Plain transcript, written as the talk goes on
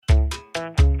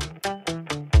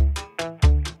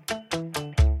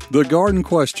The Garden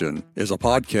Question is a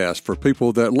podcast for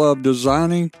people that love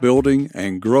designing, building,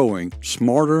 and growing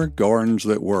smarter gardens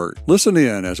that work. Listen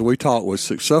in as we talk with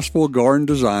successful garden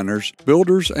designers,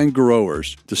 builders, and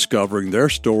growers, discovering their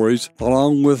stories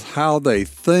along with how they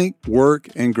think, work,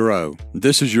 and grow.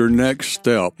 This is your next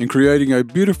step in creating a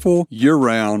beautiful,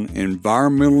 year-round,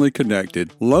 environmentally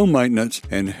connected, low-maintenance,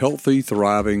 and healthy,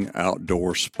 thriving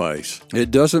outdoor space.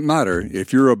 It doesn't matter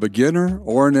if you're a beginner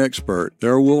or an expert,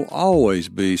 there will always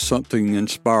be something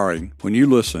inspiring when you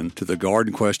listen to the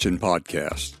Garden Question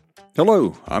podcast.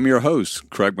 Hello, I'm your host,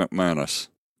 Craig McManus.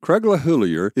 Craig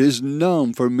LeHoullier is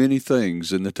known for many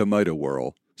things in the tomato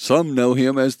world. Some know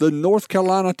him as the North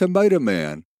Carolina Tomato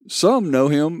Man. Some know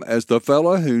him as the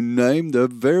fella who named the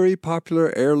very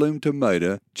popular heirloom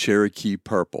tomato Cherokee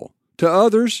Purple. To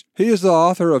others, he is the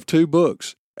author of 2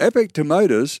 books, Epic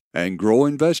Tomatoes and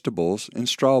Growing Vegetables in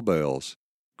Straw Bales.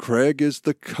 Craig is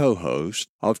the co-host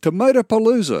of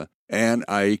Tomatopalooza and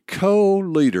a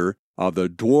co-leader of the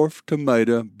Dwarf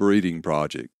Tomato Breeding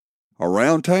Project.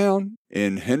 Around town,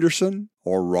 in Henderson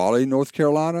or Raleigh, North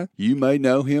Carolina, you may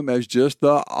know him as just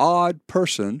the odd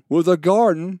person with a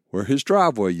garden where his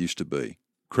driveway used to be.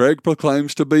 Craig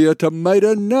proclaims to be a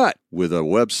tomato nut with a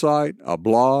website, a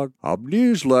blog, a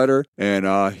newsletter, and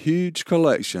a huge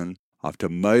collection of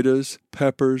tomatoes,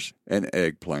 peppers, and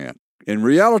eggplant. In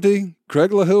reality, Craig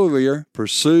LeHoullier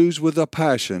pursues with a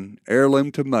passion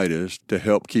heirloom tomatoes to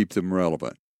help keep them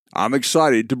relevant. I'm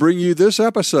excited to bring you this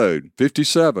episode,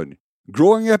 57,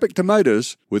 Growing Epic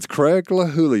Tomatoes with Craig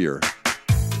LeHoullier.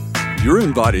 You're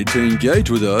invited to engage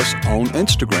with us on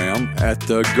Instagram at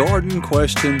the Garden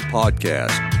Question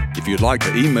Podcast. If you'd like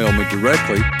to email me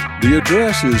directly, the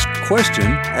address is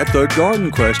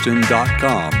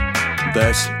question@thegardenquestion.com.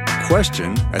 That's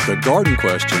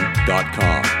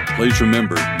question@thegardenquestion.com. Please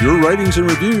remember, your ratings and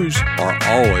reviews are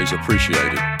always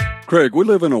appreciated. Craig, we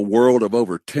live in a world of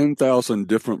over 10,000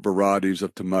 different varieties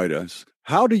of tomatoes.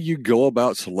 How do you go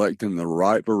about selecting the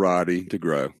right variety to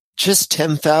grow? Just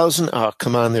 10,000? Oh,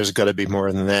 come on, there's got to be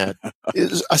more than that.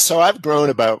 So I've grown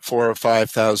about 4,000 or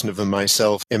 5,000 of them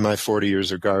myself in my 40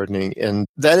 years of gardening. And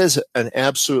that is an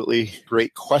absolutely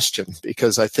great question,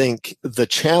 because I think the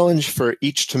challenge for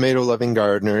each tomato-loving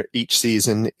gardener each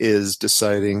season is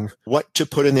deciding what to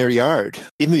put in their yard.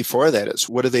 Even before that is,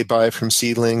 what do they buy from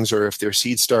seedlings, or if they're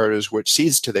seed starters, which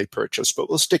seeds do they purchase? But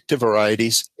we'll stick to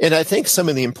varieties. And I think some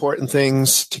of the important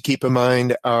things to keep in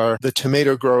mind are the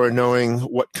tomato grower knowing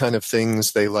what kind of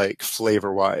things they like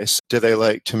flavor-wise. Do they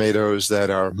like tomatoes that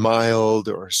are mild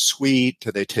or sweet?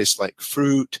 Do they taste like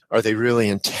fruit? Are they really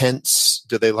intense?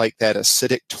 Do they like that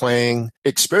acidic twang?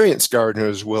 Experienced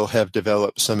gardeners will have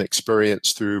developed some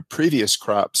experience through previous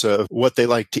crops of what they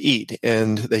like to eat,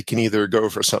 and they can either go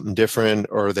for something different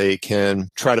or they can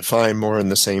try to find more in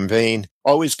the same vein.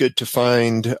 Always good to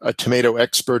find a tomato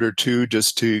expert or two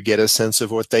just to get a sense of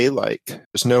what they like.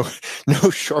 There's no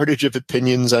shortage of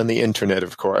opinions on the internet,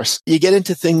 of course. You get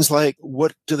into things like,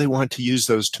 what do they want to use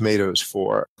those tomatoes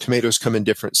for? Tomatoes come in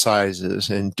different sizes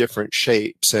and different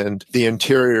shapes, and the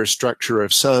interior structure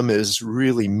of some is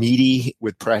really meaty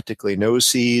with practically no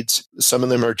seeds. Some of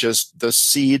them are just, the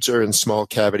seeds are in small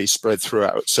cavities spread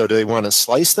throughout. So do they want to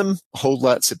slice them, hold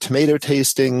lots of tomato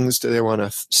tastings? Do they want to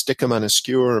stick them on a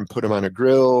skewer and put them on a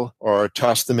grill, or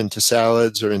toss them into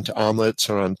salads or into omelets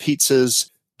or on pizzas?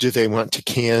 Do they want to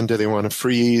can? Do they want to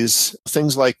freeze?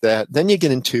 Things like that. Then you get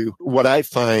into what I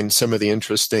find some of the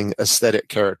interesting aesthetic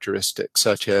characteristics,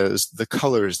 such as the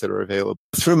colors that are available.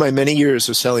 Through my many years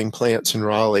of selling plants in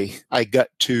Raleigh, I got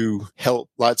to help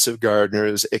lots of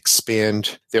gardeners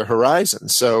expand their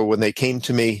horizons. So when they came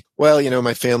to me, well,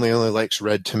 my family only likes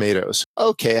red tomatoes.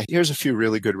 Okay, here's a few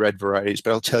really good red varieties, but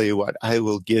I'll tell you what, I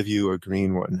will give you a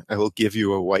green one. I will give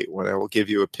you a white one. I will give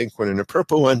you a pink one and a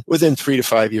purple one. Within 3 to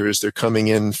 5 years, they're coming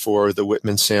in for the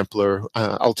Whitman sampler.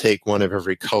 I'll take one of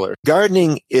every color.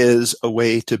 Gardening is a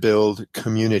way to build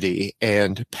community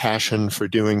and passion for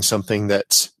doing something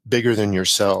that's bigger than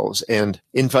yourselves, and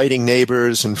inviting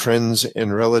neighbors and friends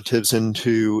and relatives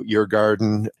into your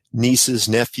garden, nieces,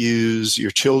 nephews,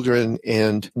 your children,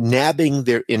 and nabbing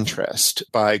their interest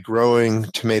by growing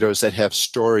tomatoes that have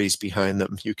stories behind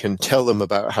them. You can tell them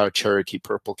about how Cherokee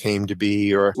Purple came to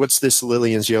be, or what's this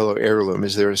Lillian's Yellow Heirloom?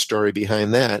 Is there a story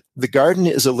behind that? The garden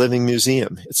is a living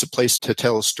museum. It's a place to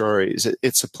tell stories.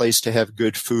 It's a place to have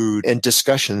good food and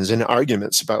discussions and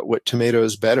arguments about what tomato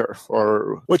is better,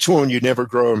 or which one you never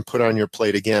grow and put on your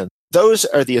plate again. Those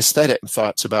are the aesthetic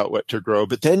thoughts about what to grow,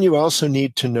 but then you also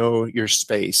need to know your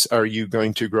space. Are you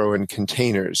going to grow in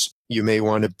containers? you may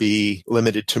want to be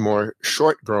limited to more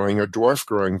short growing or dwarf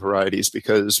growing varieties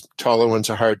because taller ones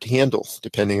are hard to handle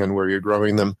depending on where you're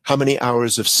growing them. How many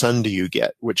hours of sun do you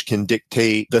get, which can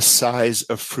dictate the size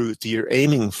of fruit that you're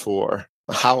aiming for?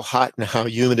 How hot and how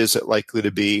humid is it likely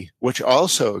to be, which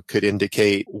also could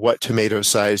indicate what tomato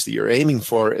size that you're aiming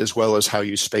for, as well as how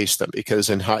you space them, because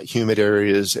in hot, humid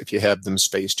areas, if you have them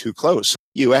spaced too close,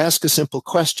 you ask a simple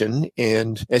question,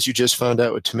 and as you just found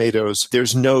out with tomatoes,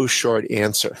 there's no short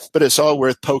answer. But it's all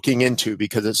worth poking into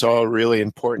because it's all really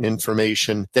important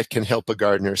information that can help a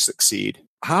gardener succeed.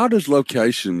 How does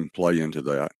location play into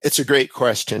that? It's a great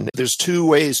question. There's two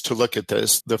ways to look at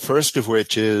this. The first of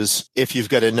which is, if you've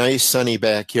got a nice sunny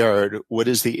backyard, what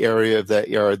is the area of that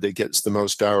yard that gets the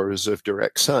most hours of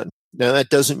direct sun? Now, that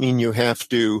doesn't mean you have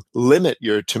to limit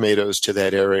your tomatoes to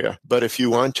that area. But if you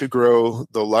want to grow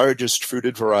the largest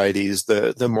fruited varieties,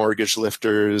 the mortgage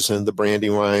lifters and the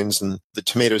brandywines and the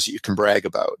tomatoes that you can brag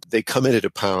about, they come in at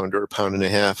 £1 or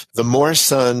 £1.50. The more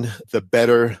sun, the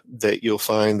better that you'll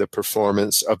find the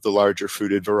performance of the larger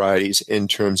fruited varieties in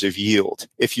terms of yield.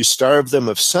 If you starve them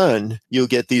of sun, you'll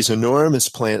get these enormous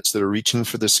plants that are reaching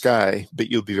for the sky, but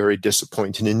you'll be very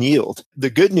disappointed in yield. The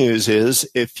good news is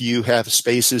if you have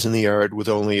spaces in the yard with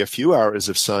only a few hours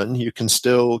of sun, you can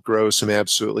still grow some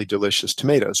absolutely delicious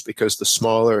tomatoes because the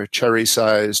smaller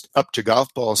cherry-sized up to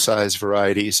golf ball size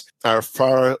varieties are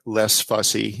far less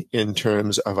fussy in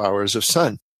terms of hours of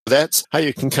sun. That's how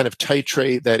you can kind of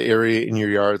titrate that area in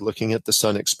your yard, looking at the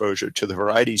sun exposure to the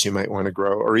varieties you might want to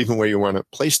grow or even where you want to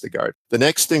place the garden. The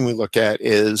next thing we look at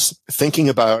is thinking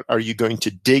about, are you going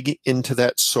to dig into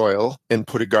that soil and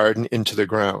put a garden into the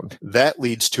ground? That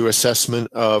leads to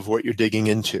assessment of what you're digging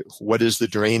into. What is the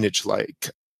drainage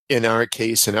like? In our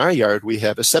case, in our yard, we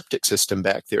have a septic system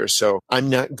back there. So I'm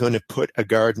not going to put a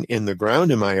garden in the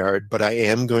ground in my yard, but I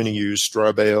am going to use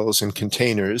straw bales and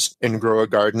containers and grow a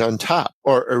garden on top,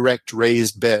 or erect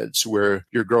raised beds where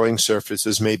your growing surface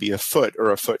is maybe 1 foot or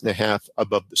 1.5 feet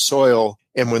above the soil.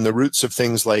 And when the roots of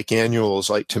things like annuals,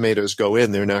 like tomatoes, go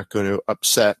in, they're not going to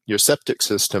upset your septic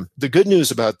system. The good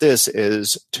news about this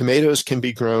is tomatoes can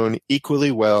be grown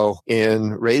equally well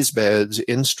in raised beds,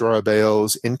 in straw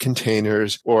bales, in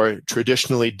containers, or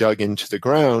traditionally dug into the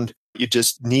ground. You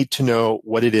just need to know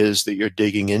what it is that you're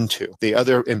digging into. The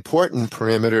other important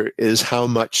parameter is how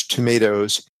much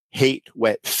tomatoes hate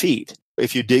wet feet.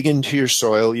 If you dig into your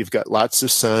soil, you've got lots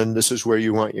of sun, this is where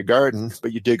you want your garden,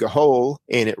 but you dig a hole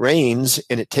and it rains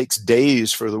and it takes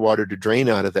days for the water to drain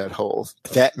out of that hole.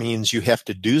 That means you have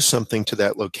to do something to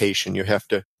that location. You have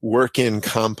to work in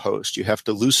compost. You have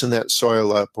to loosen that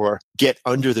soil up or get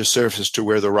under the surface to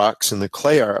where the rocks and the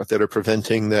clay are that are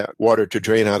preventing that water to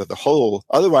drain out of the hole.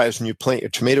 Otherwise, when you plant your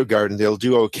tomato garden, they'll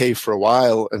do okay for a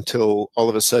while until all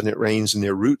of a sudden it rains and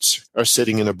their roots are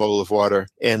sitting in a bowl of water,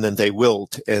 and then they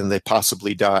wilt and they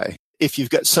possibly die. If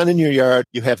you've got sun in your yard,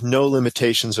 you have no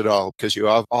limitations at all because you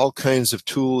have all kinds of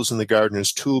tools in the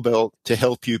gardener's tool belt to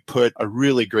help you put a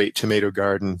really great tomato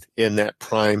garden in that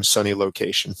prime sunny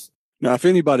location. Now, if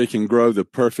anybody can grow the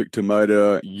perfect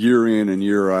tomato year in and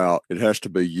year out, it has to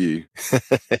be you.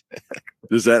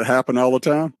 Does that happen all the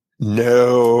time?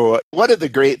 No. One of the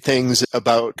great things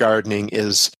about gardening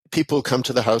is people come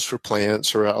to the house for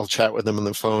plants, or I'll chat with them on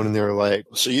the phone and they're like,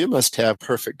 so you must have a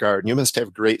perfect garden. You must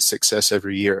have great success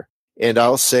every year. And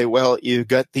I'll say, well, you've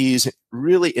got these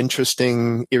really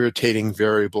interesting, irritating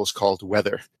variables called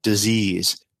weather,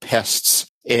 disease, pests,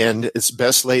 and it's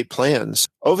best laid plans.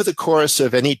 Over the course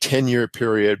of any 10-year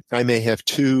period, I may have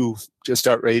 2 just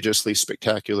outrageously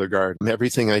spectacular gardens.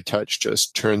 Everything I touch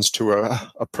just turns to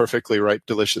a perfectly ripe,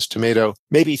 delicious tomato.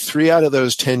 Maybe 3 out of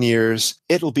those 10 years,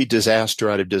 it'll be disaster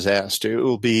out of disaster. It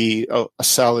will be a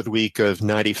solid week of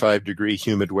 95-degree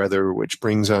humid weather, which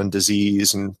brings on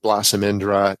disease and blossom end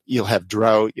rot. You'll have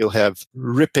drought. You'll have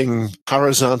ripping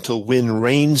horizontal wind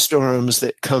rainstorms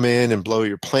that come in and blow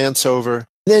your plants over.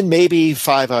 Then maybe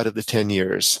 5 out of the 10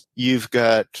 years, you've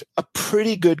got a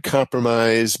pretty good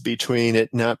compromise between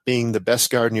it not being the best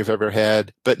garden you've ever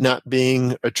had, but not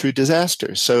being a true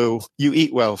disaster. So you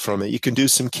eat well from it. You can do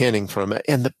some canning from it.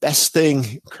 And the best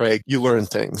thing, Craig, you learn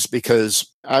things,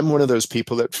 because I'm one of those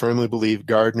people that firmly believe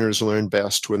gardeners learn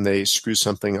best when they screw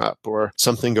something up or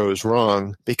something goes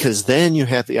wrong, because then you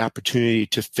have the opportunity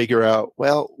to figure out,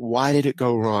 well, why did it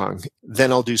go wrong?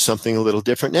 Then I'll do something a little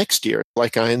different next year.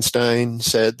 Like Einstein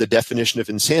said, the definition of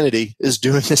insanity is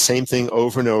doing the same thing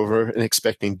over and over and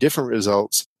expecting different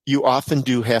results. You often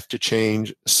do have to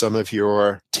change some of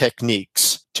your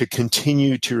techniques to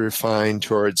continue to refine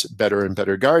towards better and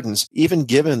better gardens, even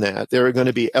given that there are going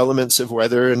to be elements of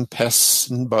weather and pests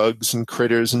and bugs and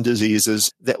critters and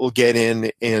diseases that will get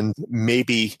in and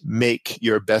maybe make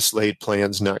your best laid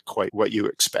plans not quite what you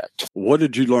expect. What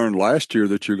did you learn last year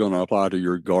that you're going to apply to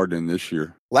your garden this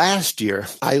year? Last year,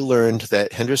 I learned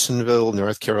that Hendersonville,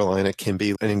 North Carolina can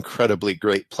be an incredibly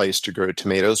great place to grow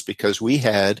tomatoes because we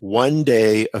had one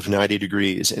day of 90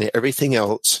 degrees and everything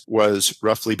else was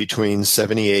roughly between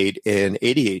 78 and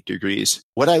 88 degrees.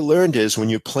 What I learned is when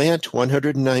you plant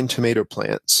 109 tomato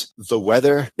plants, the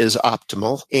weather is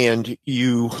optimal and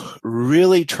you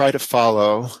really try to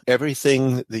follow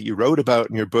everything that you wrote about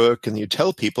in your book and you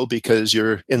tell people because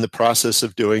you're in the process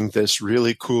of doing this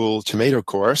really cool tomato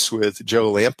course with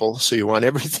Joe Lample, so you want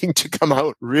everything to come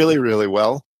out really, really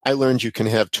well. I learned you can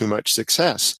have too much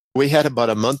success. We had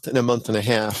about a month and a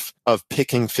half of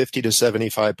picking 50 to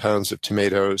 75 pounds of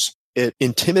tomatoes. It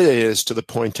intimidated us to the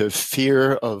point of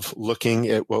fear of looking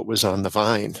at what was on the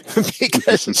vine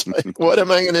because it's like, what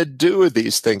am I going to do with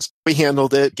these things? We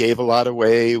handled it, gave a lot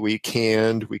away. We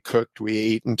canned, we cooked, we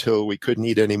ate until we couldn't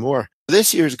eat anymore.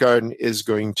 This year's garden is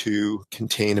going to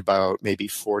contain about maybe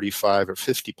 45 or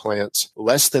 50 plants,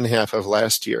 less than half of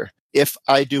last year. If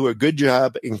I do a good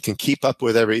job and can keep up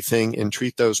with everything and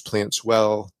treat those plants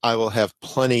well, I will have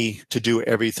plenty to do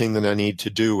everything that I need to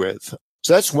do with.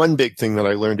 So that's one big thing that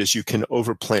I learned is you can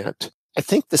overplant. I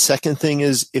think the second thing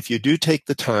is if you do take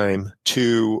the time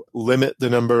to limit the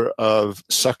number of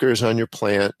suckers on your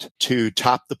plant, to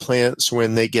top the plants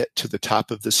when they get to the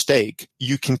top of the stake,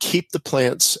 you can keep the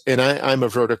plants. And I'm a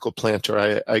vertical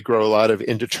planter. I grow a lot of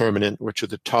indeterminate, which are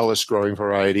the tallest growing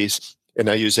varieties. And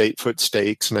I use 8-foot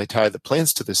stakes and I tie the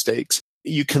plants to the stakes.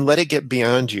 You can let it get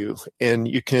beyond you and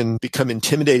you can become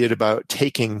intimidated about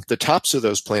taking the tops of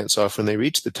those plants off when they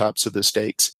reach the tops of the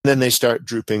stakes. And then they start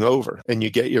drooping over and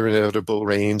you get your inevitable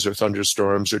rains or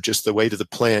thunderstorms or just the weight of the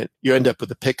plant. You end up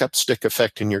with a pickup stick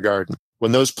effect in your garden.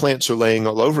 When those plants are laying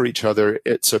all over each other,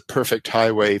 it's a perfect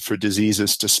highway for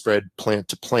diseases to spread plant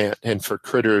to plant and for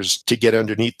critters to get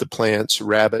underneath the plants,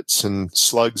 rabbits and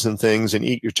slugs and things, and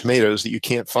eat your tomatoes that you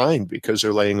can't find because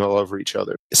they're laying all over each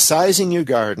other. Sizing your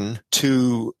garden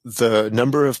to the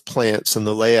number of plants and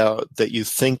the layout that you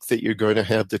think that you're going to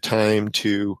have the time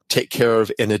to take care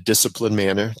of in a disciplined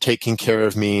manner. Taking care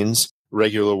of means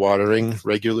regular watering,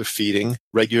 regular feeding,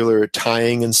 regular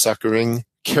tying and suckering,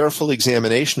 careful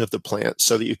examination of the plant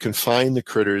so that you can find the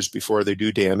critters before they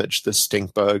do damage, the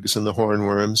stink bugs and the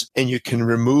hornworms, and you can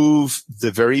remove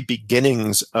the very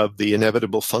beginnings of the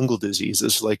inevitable fungal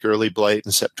diseases like early blight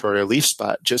and septoria leaf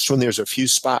spot. Just when there's a few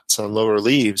spots on lower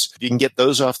leaves, you can get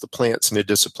those off the plants on a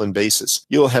disciplined basis.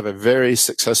 You'll have a very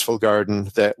successful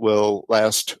garden that will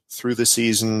last through the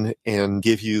season and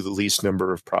give you the least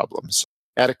number of problems.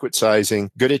 Adequate sizing,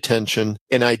 good attention.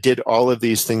 And I did all of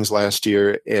these things last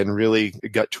year and really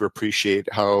got to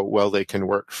appreciate how well they can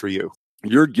work for you.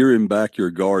 You're gearing back your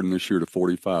garden this year to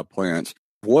 45 plants.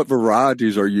 What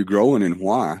varieties are you growing and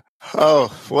why? Oh,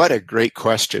 what a great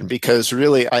question, because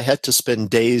really I had to spend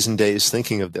days and days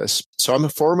thinking of this. So I'm a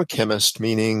former chemist,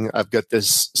 meaning I've got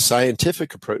this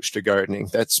scientific approach to gardening.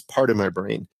 That's part of my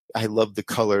brain. I love the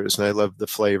colors and I love the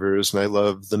flavors and I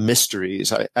love the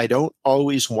mysteries. I don't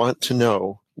always want to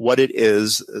know what it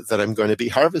is that I'm going to be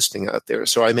harvesting out there.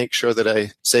 So I make sure that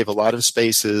I save a lot of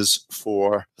spaces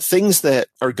for things that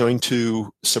are going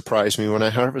to surprise me when I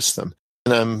harvest them.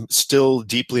 And I'm still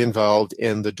deeply involved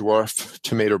in the dwarf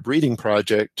tomato breeding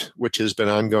project, which has been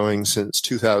ongoing since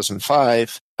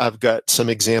 2005. I've got some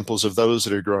examples of those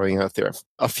that are growing out there.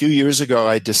 A few years ago,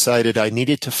 I decided I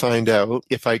needed to find out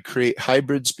if I create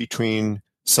hybrids between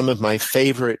some of my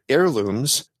favorite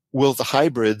heirlooms, will the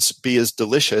hybrids be as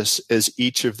delicious as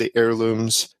each of the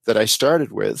heirlooms that I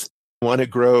started with? I want to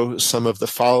grow some of the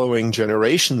following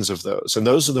generations of those. And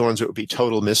those are the ones that would be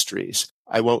total mysteries.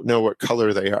 I won't know what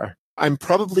color they are. I'm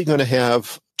probably going to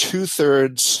have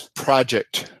 2/3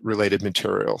 project-related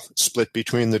material split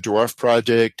between the dwarf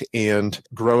project and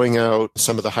growing out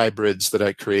some of the hybrids that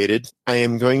I created. I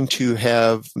am going to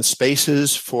have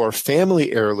spaces for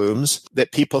family heirlooms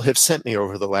that people have sent me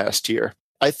over the last year.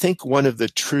 I think one of the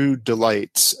true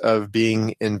delights of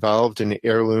being involved in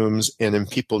heirlooms and in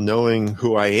people knowing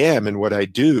who I am and what I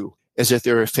do is that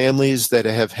there are families that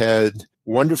have had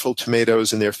wonderful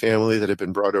tomatoes in their family that have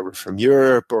been brought over from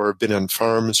Europe or been on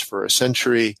farms for a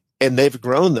century, and they've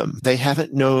grown them. They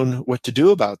haven't known what to do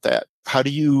about that. How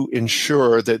do you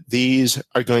ensure that these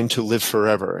are going to live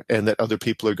forever and that other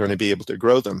people are going to be able to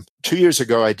grow them? 2 years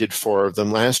ago, I did 4 of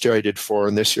them. Last year, I did 4,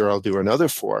 and this year I'll do another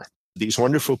 4. These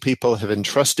wonderful people have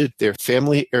entrusted their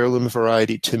family heirloom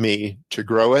variety to me to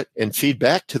grow it and feed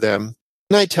back to them.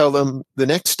 And I tell them the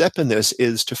next step in this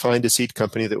is to find a seed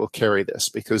company that will carry this,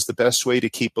 because the best way to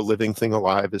keep a living thing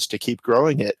alive is to keep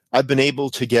growing it. I've been able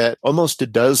to get almost a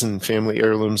dozen family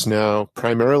heirlooms now,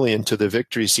 primarily into the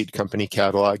Victory Seed Company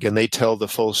catalog, and they tell the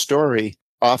full story.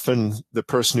 Often the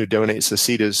person who donates the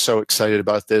seed is so excited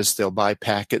about this, they'll buy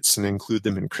packets and include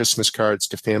them in Christmas cards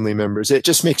to family members. It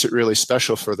just makes it really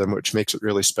special for them, which makes it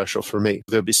really special for me.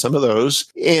 There'll be some of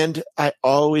those. And I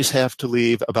always have to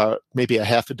leave about maybe a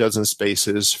half a dozen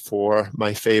spaces for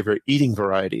my favorite eating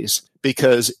varieties.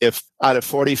 Because if out of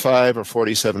 45 or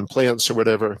 47 plants or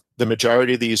whatever, the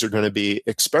majority of these are going to be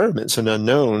experiments and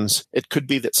unknowns, it could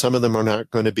be that some of them are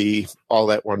not going to be all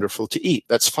that wonderful to eat.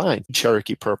 That's fine.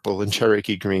 Cherokee purple and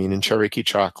Cherokee green and Cherokee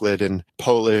chocolate and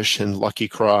Polish and Lucky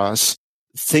Cross,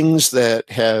 things that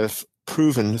have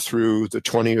proven through the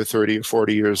 20 or 30 or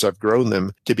 40 years I've grown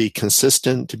them to be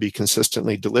consistent, to be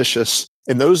consistently delicious.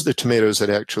 And those are the tomatoes that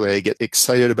actually I get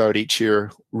excited about each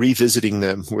year, revisiting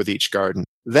them with each garden.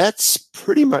 That's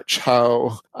pretty much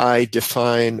how I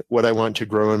define what I want to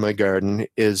grow in my garden,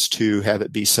 is to have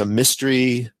it be some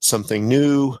mystery, something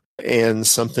new, and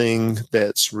something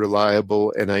that's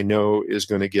reliable and I know is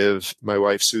going to give my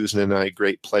wife Susan and I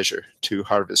great pleasure to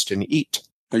harvest and eat.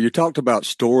 Now, you talked about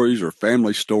stories or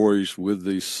family stories with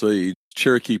these seeds.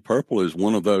 Cherokee Purple is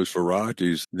one of those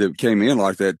varieties that came in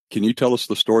like that. Can you tell us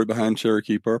the story behind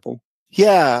Cherokee Purple?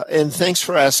 Yeah, and thanks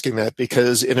for asking that,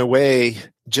 because in a way,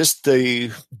 just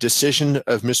the decision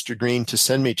of Mr. Green to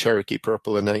send me Cherokee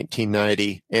Purple in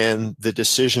 1990 and the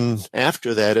decision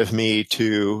after that of me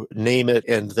to name it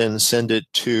and then send it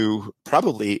to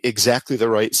probably exactly the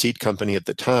right seed company at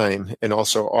the time and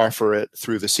also offer it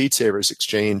through the Seed Savers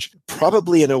Exchange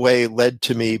probably in a way led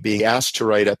to me being asked to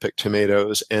write Epic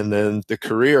Tomatoes, and then the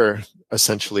career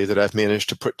essentially that I've managed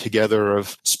to put together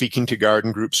of speaking to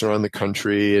garden groups around the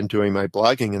country and doing my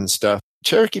blogging and stuff.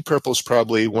 Cherokee Purple is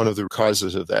probably one of the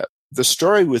causes of that. The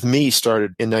story with me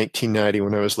started in 1990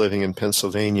 when I was living in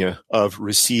Pennsylvania of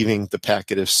receiving the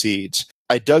packet of seeds.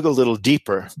 I dug a little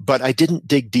deeper, but I didn't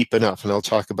dig deep enough, and I'll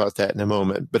talk about that in a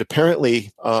moment. But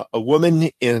apparently, a woman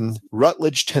in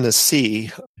Rutledge,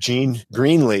 Tennessee, Jean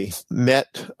Greenlee,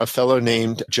 met a fellow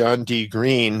named John D.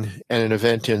 Green at an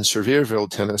event in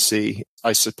Sevierville, Tennessee.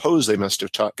 I suppose they must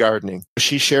have taught gardening.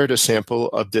 She shared a sample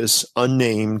of this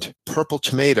unnamed purple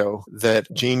tomato that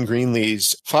Jean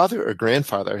Greenlee's father or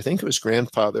grandfather, I think it was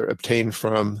grandfather, obtained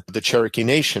from the Cherokee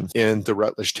Nation in the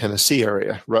Rutledge, Tennessee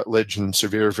area. Rutledge and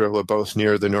Sevierville are both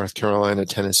near the North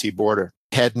Carolina-Tennessee border.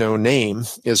 Had no name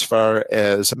as far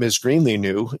as Ms. Greenlee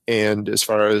knew and as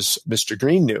far as Mr.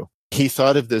 Green knew. He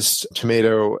thought of this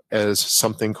tomato as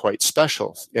something quite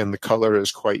special, and the color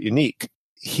is quite unique.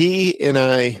 He and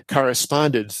I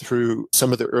corresponded through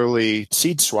some of the early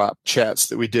seed swap chats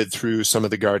that we did through some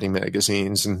of the gardening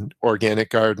magazines, and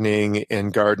Organic Gardening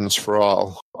and Gardens for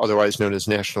All, otherwise known as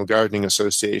National Gardening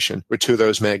Association, were two of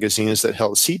those magazines that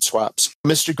held seed swaps.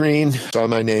 Mr. Green saw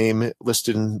my name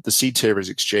listed in the Seed Savers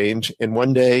Exchange, and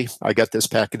one day I got this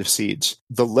packet of seeds.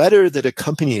 The letter that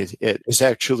accompanied it was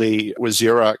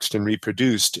Xeroxed and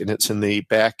reproduced, and it's in the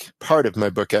back part of my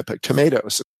book, Epic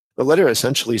Tomatoes. The letter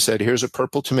essentially said, here's a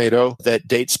purple tomato that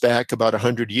dates back about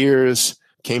 100 years,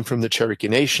 came from the Cherokee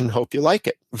Nation, hope you like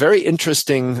it. Very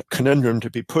interesting conundrum to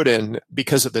be put in,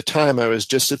 because at the time I was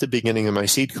just at the beginning of my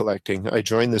seed collecting. I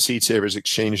joined the Seed Savers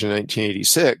Exchange in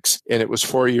 1986, and it was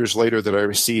 4 years later that I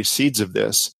received seeds of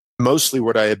this. Mostly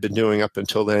what I had been doing up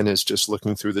until then is just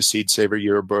looking through the Seed Saver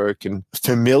yearbook and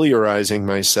familiarizing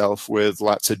myself with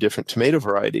lots of different tomato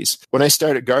varieties. When I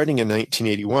started gardening in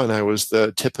 1981, I was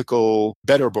the typical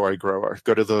Better Boy grower.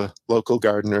 Go to the local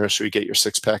garden nursery, get your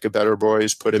 6-pack of Better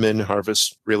Boys, put them in,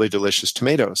 harvest really delicious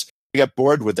tomatoes. I got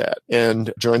bored with that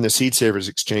and joined the Seed Savers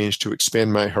Exchange to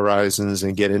expand my horizons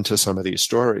and get into some of these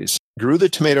stories. Grew the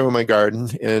tomato in my garden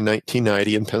in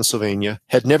 1990 in Pennsylvania.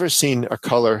 Had never seen a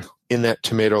color in that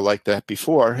tomato like that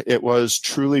before. It was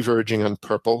truly verging on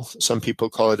purple. Some people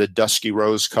call it a dusky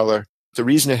rose color. The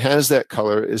reason it has that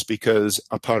color is because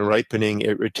upon ripening,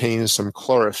 it retains some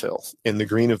chlorophyll. And the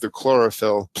green of the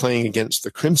chlorophyll playing against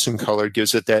the crimson color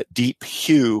gives it that deep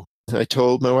hue. I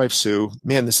told my wife, Sue,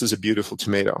 man, this is a beautiful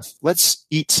tomato. Let's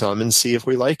eat some and see if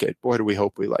we like it. Boy, do we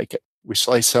hope we like it. We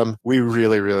sliced some. We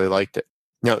really, really liked it.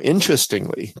 Now,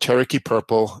 interestingly, Cherokee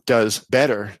Purple does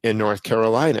better in North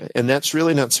Carolina, and that's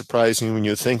really not surprising when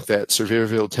you think that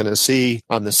Sevierville, Tennessee,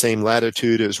 on the same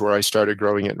latitude as where I started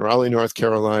growing it in Raleigh, North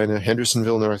Carolina,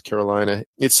 Hendersonville, North Carolina,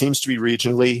 it seems to be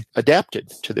regionally adapted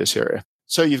to this area.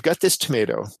 So you've got this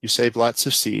tomato, you saved lots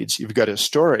of seeds, you've got a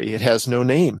story, it has no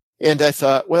name. And I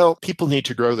thought, well, people need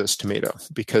to grow this tomato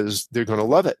because they're going to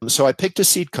love it. So I picked a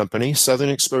seed company, Southern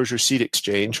Exposure Seed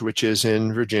Exchange, which is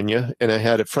in Virginia. And I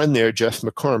had a friend there, Jeff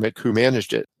McCormick, who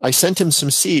managed it. I sent him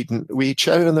some seed and we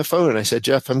chatted on the phone. And I said,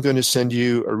 Jeff, I'm going to send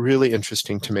you a really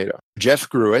interesting tomato. Jeff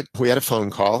grew it. We had a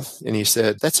phone call and he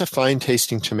said, that's a fine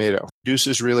tasting tomato. Juice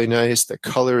is really nice. The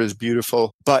color is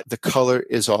beautiful, but the color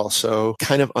is also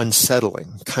kind of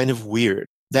unsettling, kind of weird.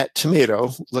 That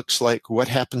tomato looks like what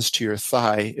happens to your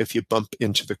thigh if you bump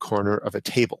into the corner of a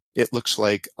table. It looks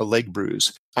like a leg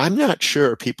bruise. I'm not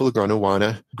sure people are going to want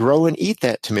to grow and eat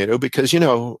that tomato because,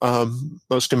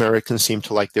 most Americans seem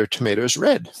to like their tomatoes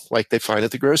red, like they find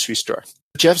at the grocery store.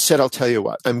 Jeff said, I'll tell you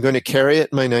what, I'm going to carry it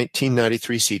in my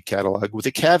 1993 seed catalog with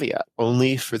a caveat,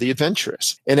 only for the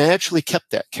adventurous. And I actually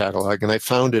kept that catalog and I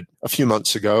found it a few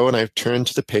months ago and I turned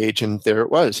to the page and there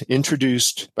it was,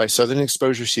 introduced by Southern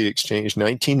Exposure Seed Exchange,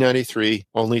 1993,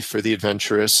 only for the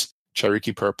adventurous,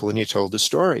 Cherokee Purple, and he told the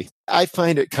story. I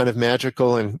find it kind of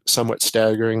magical and somewhat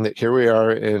staggering that here we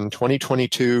are in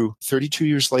 2022, 32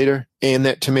 years later, and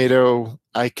that tomato,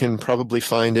 I can probably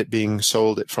find it being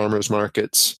sold at farmers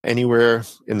markets anywhere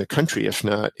in the country, if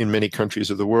not in many countries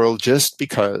of the world, just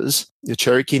because the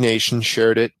Cherokee Nation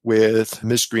shared it with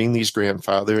Miss Greenlee's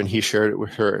grandfather, and he shared it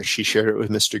with her. She shared it with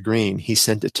Mr. Green. He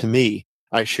sent it to me.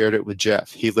 I shared it with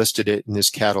Jeff. He listed it in his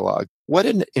catalog. What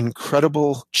an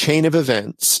incredible chain of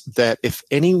events that if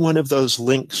any one of those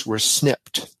links were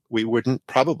snipped, we wouldn't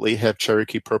probably have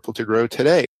Cherokee Purple to grow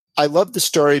today. I love the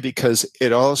story because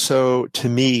it also, to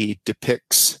me,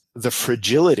 depicts the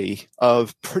fragility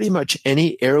of pretty much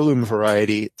any heirloom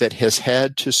variety that has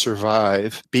had to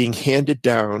survive being handed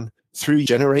down through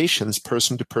generations,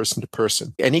 person to person to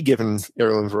person. Any given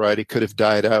heirloom variety could have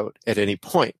died out at any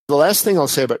point. The last thing I'll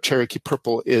say about Cherokee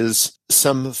Purple is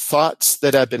some thoughts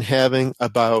that I've been having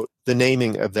about the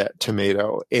naming of that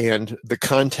tomato and the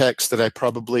context that I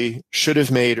probably should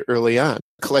have made early on.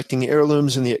 Collecting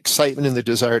heirlooms and the excitement and the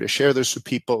desire to share this with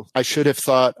people, I should have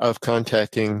thought of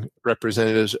contacting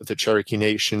representatives of the Cherokee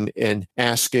Nation and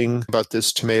asking about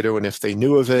this tomato and if they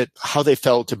knew of it, how they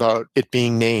felt about it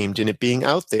being named and it being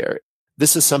out there.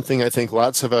 This is something I think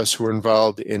lots of us who are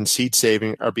involved in seed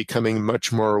saving are becoming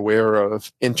much more aware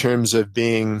of in terms of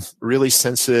being really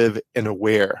sensitive and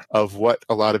aware of what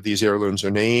a lot of these heirlooms are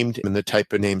named and the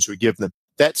type of names we give them.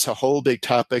 That's a whole big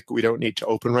topic we don't need to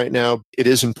open right now. It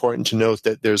is important to note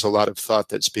that there's a lot of thought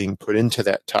that's being put into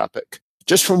that topic.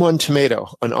 Just from one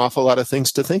tomato, an awful lot of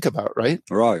things to think about, right?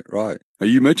 Right. Now,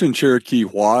 you mentioned Cherokee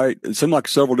White. It seemed like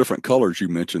several different colors you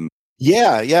mentioned.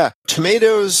 Yeah.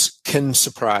 Tomatoes can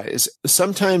surprise.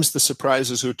 Sometimes the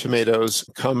surprises with tomatoes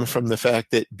come from the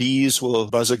fact that bees will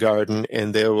buzz a garden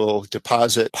and they will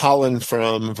deposit pollen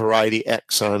from variety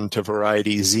X onto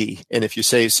variety Z. And if you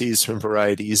save seeds from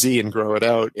variety Z and grow it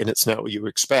out and it's not what you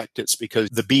expect, it's because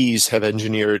the bees have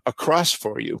engineered a cross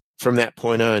for you. From that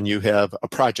point on, you have a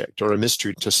project or a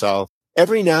mystery to solve.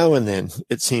 Every now and then,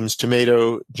 it seems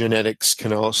tomato genetics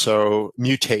can also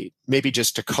mutate, maybe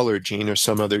just a color gene or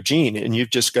some other gene, and you've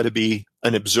just got to be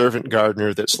an observant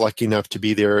gardener that's lucky enough to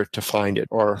be there to find it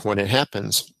or when it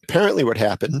happens. Apparently what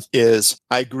happened is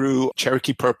I grew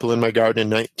Cherokee Purple in my garden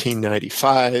in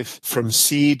 1995 from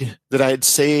seed that I had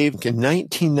saved in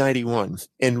 1991.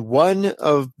 And one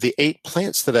of the 8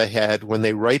 plants that I had, when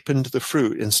they ripened the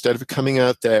fruit, instead of coming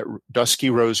out that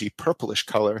dusky, rosy, purplish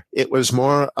color, it was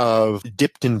more of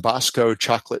dipped in Bosco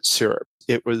chocolate syrup.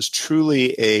 It was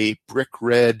truly a brick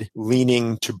red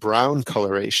leaning to brown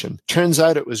coloration. Turns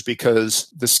out it was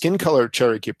because the skin color of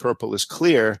Cherokee Purple is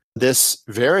clear. This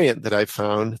variant that I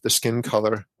found, the skin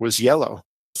color was yellow.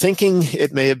 Thinking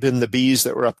it may have been the bees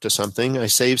that were up to something, I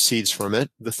saved seeds from it.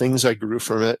 The things I grew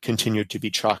from it continued to be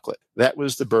chocolate. That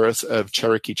was the birth of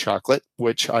Cherokee chocolate,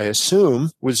 which I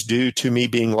assume was due to me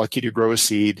being lucky to grow a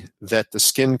seed that the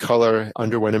skin color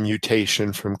underwent a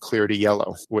mutation from clear to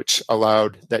yellow, which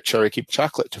allowed that Cherokee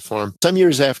chocolate to form. Some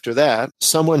years after that,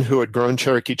 someone who had grown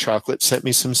Cherokee chocolate sent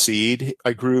me some seed.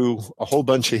 I grew a whole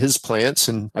bunch of his plants,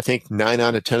 and I think 9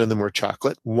 out of 10 of them were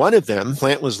chocolate. One of them,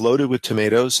 plant was loaded with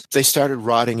tomatoes. They started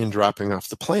rotting and dropping off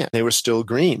the plant. They were still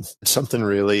green. Something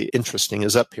really interesting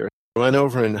is up here. I went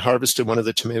over and harvested one of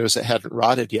the tomatoes that hadn't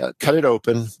rotted yet, cut it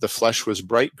open. The flesh was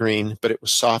bright green, but it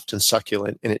was soft and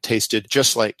succulent, and it tasted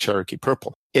just like Cherokee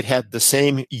Purple. It had the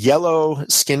same yellow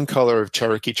skin color of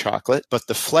Cherokee chocolate, but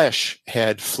the flesh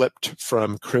had flipped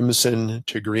from crimson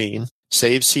to green.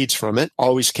 saved seeds from it,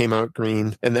 always came out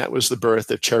green, and that was the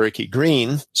birth of Cherokee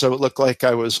Green. So it looked like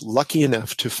I was lucky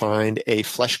enough to find a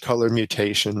flesh color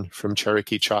mutation from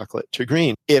Cherokee chocolate to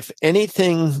green. If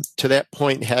anything to that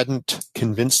point hadn't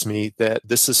convinced me that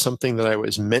this is something that I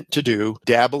was meant to do,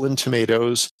 dabble in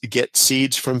tomatoes, get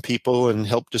seeds from people and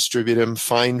help distribute them,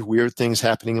 find weird things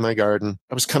happening in my garden,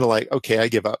 I was kind of like, okay, I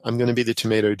give up. I'm going to be the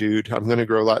tomato dude. I'm going to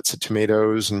grow lots of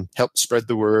tomatoes and help spread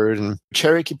the word. And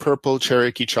Cherokee Purple,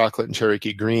 Cherokee Chocolate, and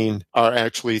Cherokee Green are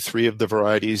actually three of the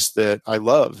varieties that I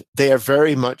love. They are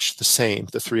very much the same,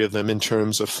 the three of them, in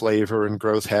terms of flavor and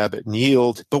growth habit and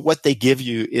yield. But what they give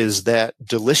you is that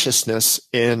deliciousness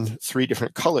in three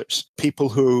different colors. People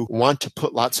who want to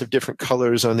put lots of different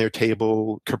colors on their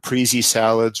table, caprese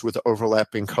salads with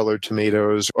overlapping colored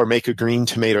tomatoes, or make a green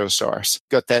tomato sauce,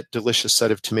 got that delicious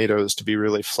set of tomatoes to be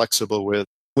really flexible with.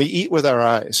 We eat with our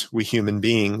eyes, we human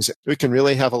beings. We can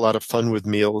really have a lot of fun with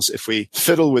meals if we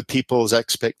fiddle with people's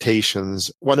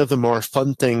expectations. One of the more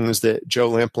fun things that Joe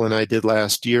Lample and I did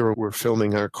last year when we were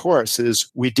filming our course is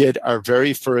we did our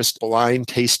very first blind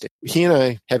tasting. He and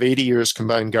I have 80 years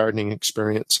combined gardening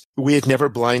experience. We had never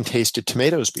blind tasted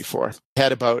tomatoes before.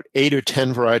 Had about 8 or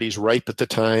 10 varieties ripe at the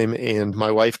time, and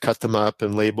my wife cut them up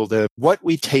and labeled them. What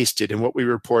we tasted and what we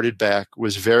reported back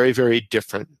was very, very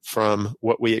different from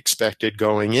what we expected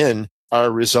going in. Our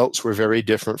results were very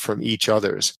different from each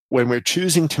other's. When we're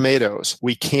choosing tomatoes,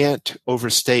 we can't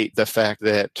overstate the fact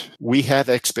that we have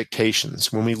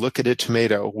expectations. When we look at a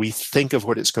tomato, we think of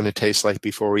what it's going to taste like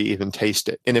before we even taste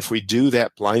it. And if we do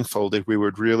that blindfolded, we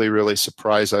would really, really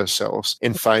surprise ourselves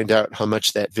and find out how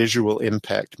much that visual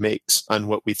impact makes on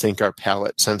what we think our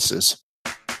palate senses.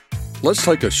 Let's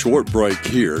take a short break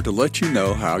here to let you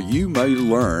know how you may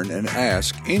learn and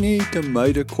ask any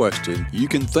tomato question you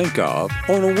can think of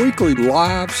on a weekly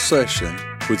live session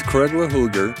with Craig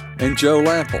LeHoullier and Joe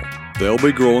Lample. They'll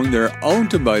be growing their own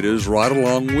tomatoes right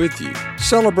along with you,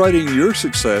 celebrating your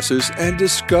successes and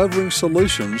discovering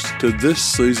solutions to this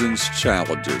season's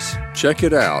challenges. Check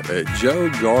it out at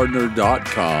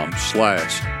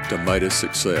joegardner.com/tomato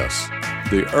success.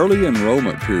 The early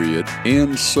enrollment period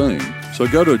ends soon, so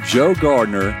go to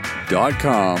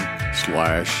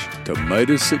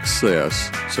joegardner.com/tomato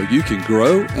success so you can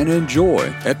grow and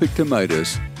enjoy epic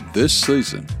tomatoes this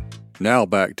season. Now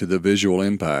back to the visual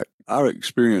impact. I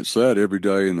experience that every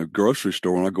day in the grocery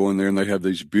store when I go in there and they have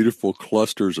these beautiful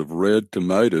clusters of red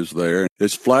tomatoes there.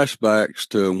 It's flashbacks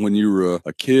to when you were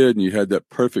a kid and you had that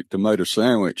perfect tomato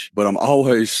sandwich, but I'm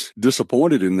always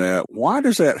disappointed in that. Why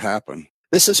does that happen?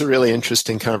 This is a really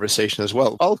interesting conversation as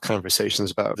well. All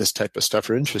conversations about this type of stuff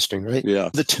are interesting, right? Yeah.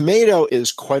 The tomato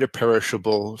is quite a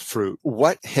perishable fruit.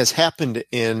 What has happened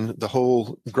in the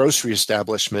whole grocery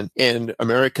establishment and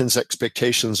Americans'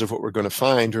 expectations of what we're going to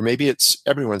find, or maybe it's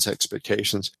everyone's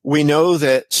expectations. We know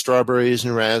that strawberries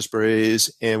and raspberries,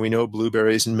 and we know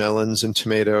blueberries and melons and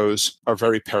tomatoes are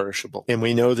very perishable. And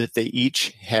we know that they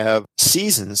each have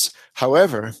seasons.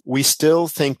 However, we still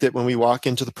think that when we walk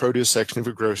into the produce section of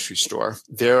a grocery store,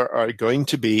 there are going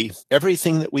to be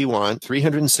everything that we want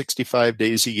 365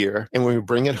 days a year. And when we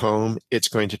bring it home, it's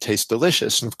going to taste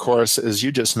delicious. And of course, as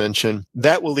you just mentioned,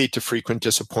 that will lead to frequent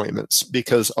disappointments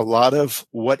because a lot of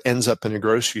what ends up in a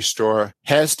grocery store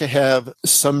has to have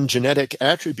some genetic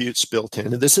attributes built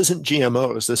in. And this isn't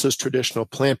GMOs. This is traditional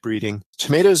plant breeding.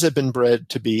 Tomatoes have been bred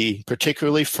to be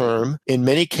particularly firm. In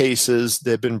many cases,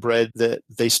 they've been bred that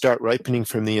they start ripening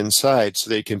from the inside so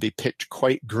they can be picked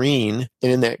quite green.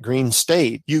 And in that green state,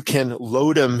 you can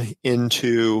load them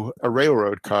into a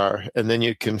railroad car, and then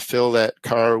you can fill that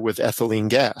car with ethylene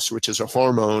gas, which is a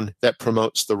hormone that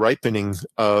promotes the ripening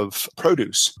of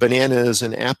produce. Bananas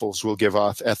and apples will give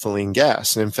off ethylene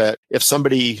gas. And in fact, if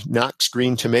somebody knocks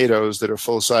green tomatoes that are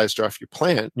full-sized off your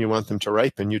plant and you want them to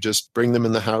ripen, you just bring them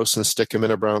in the house and stick them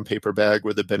in a brown paper bag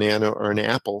with a banana or an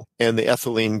apple, and the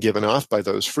ethylene given off by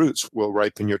those fruits will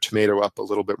ripen your tomato up a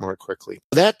little bit more quickly.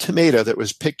 That tomato that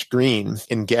was picked green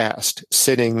and gassed,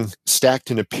 sitting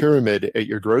stacked in a pyramid at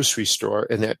your grocery store,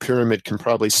 and that pyramid can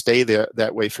probably stay there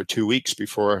that way for 2 weeks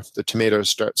before the tomatoes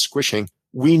start squishing.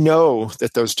 We know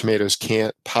that those tomatoes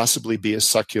can't possibly be as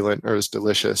succulent or as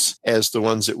delicious as the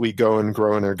ones that we go and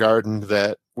grow in our garden,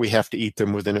 that we have to eat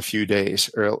them within a few days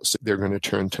or else they're going to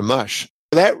turn to mush.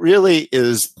 That really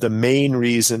is the main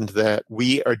reason that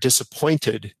we are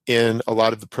disappointed in a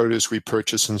lot of the produce we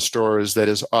purchase in stores that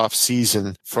is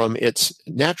off-season from its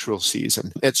natural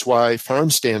season. It's why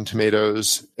farm stand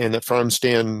tomatoes and the farm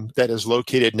stand that is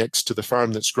located next to the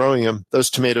farm that's growing them, those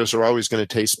tomatoes are always going to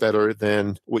taste better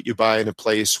than what you buy in a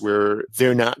place where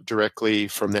they're not directly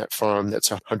from that farm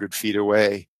that's 100 feet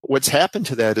away. What's happened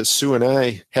to that is Sue and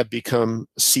I have become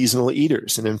seasonal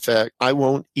eaters. And in fact, I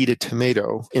won't eat a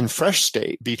tomato in fresh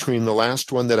state between the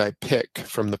last one that I pick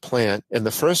from the plant and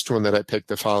the first one that I pick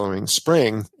the following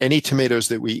spring. Any tomatoes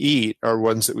that we eat are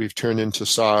ones that we've turned into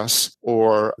sauce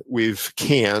or we've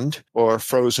canned or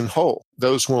frozen whole.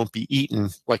 Those won't be eaten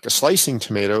like a slicing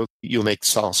tomato. You'll make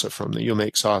salsa from them. You'll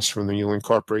make sauce from them. You'll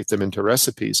incorporate them into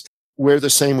recipes. We're the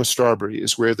same with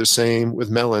strawberries. We're the same with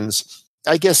melons.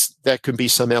 I guess that could be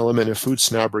some element of food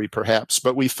snobbery, perhaps,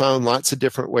 but we found lots of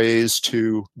different ways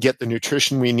to get the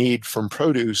nutrition we need from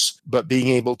produce, but being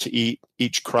able to eat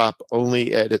each crop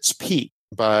only at its peak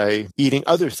by eating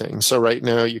other things. So right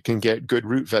now you can get good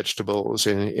root vegetables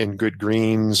and good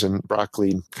greens and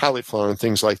broccoli and cauliflower and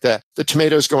things like that. The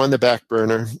tomatoes go on the back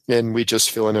burner and we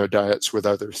just fill in our diets with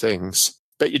other things.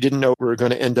 Bet you didn't know we were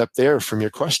going to end up there from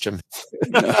your question.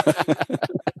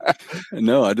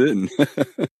 No, I didn't.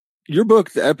 Your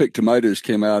book, The Epic Tomatoes,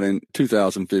 came out in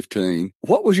 2015.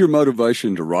 What was your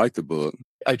motivation to write the book?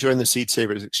 I joined the Seed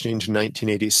Savers Exchange in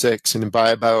 1986, and by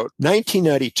about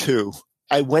 1992,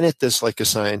 I went at this like a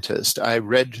scientist. I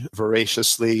read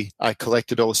voraciously. I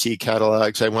collected old seed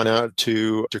catalogs. I went out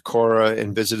to Decorah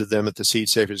and visited them at the Seed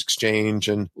Savers Exchange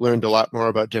and learned a lot more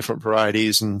about different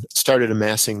varieties and started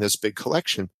amassing this big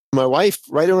collection. My wife,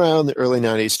 right around the early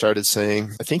 90s, started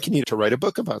saying, I think you need to write a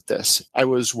book about this. I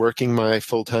was working my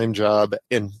full-time job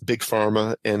in big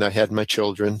pharma and I had my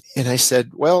children. And I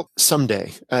said, well,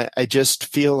 someday. I just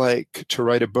feel like to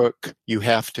write a book, you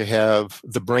have to have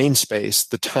the brain space,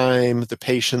 the time, the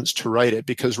patience to write it,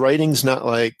 because writing's not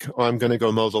like, oh, I'm going to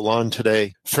go mow the lawn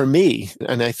today. For me,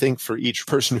 and I think for each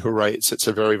person who writes, it's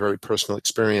a very, very personal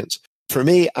experience. For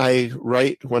me, I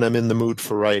write when I'm in the mood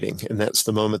for writing, and that's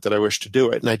the moment that I wish to do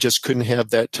it. And I just couldn't have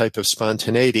that type of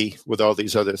spontaneity with all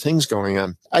these other things going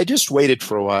on. I just waited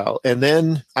for a while, and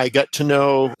then I got to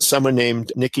know someone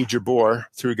named Nikki Jabor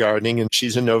through gardening, and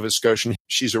she's in Nova Scotia.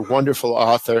 She's a wonderful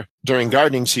author. During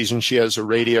gardening season, she has a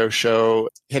radio show.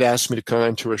 Had asked me to come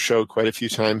on to a show quite a few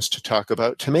times to talk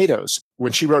about tomatoes.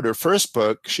 When she wrote her first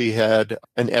book, she had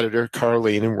an editor,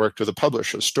 Carlene, and worked with a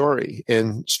publisher, Story.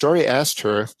 And Story asked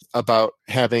her about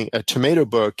having a tomato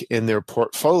book in their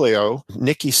portfolio.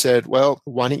 Nikki said, well,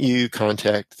 why don't you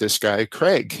contact this guy,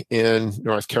 Craig, in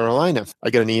North Carolina?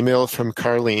 I got an email from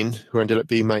Carlene, who ended up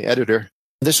being my editor.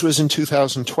 This was in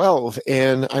 2012,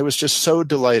 and I was just so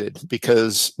delighted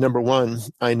because, number one,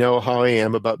 I know how I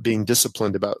am about being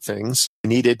disciplined about things. I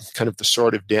needed kind of the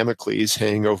sword of Damocles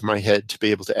hanging over my head to be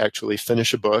able to actually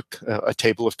finish a book, a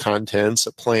table of contents,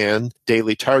 a plan,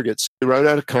 daily targets. I wrote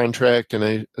out a contract, and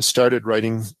I started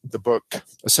writing the book,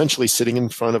 essentially sitting in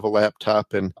front of a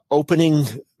laptop and opening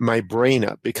my brain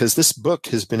up because this book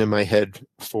has been in my head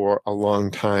for a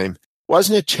long time.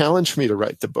 Wasn't a challenge for me to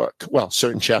write the book. Well,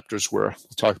 certain chapters were.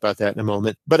 We'll talk about that in a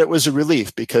moment. But it was a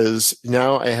relief because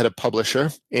now I had a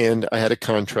publisher and I had a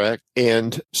contract,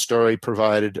 and Story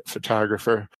provided a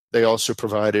photographer. They also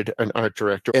provided an art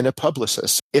director and a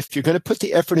publicist. If you're going to put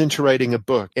the effort into writing a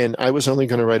book, and I was only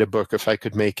going to write a book if I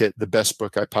could make it the best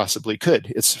book I possibly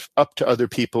could. It's up to other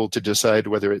people to decide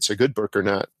whether it's a good book or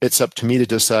not. It's up to me to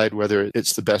decide whether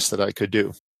it's the best that I could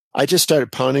do. I just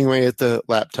started pounding away at the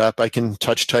laptop. I can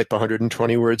touch type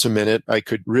 120 words a minute. I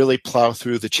could really plow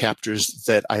through the chapters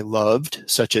that I loved,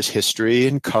 such as history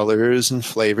and colors and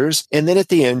flavors. And then at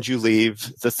the end, you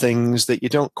leave the things that you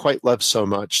don't quite love so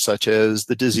much, such as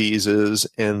the diseases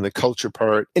and the culture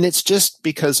part. And it's just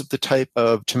because of the type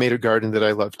of tomato garden that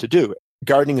I love to do.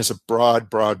 Gardening is a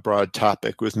broad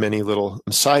topic with many little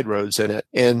side roads in it.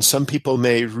 And some people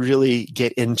may really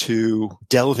get into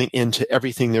delving into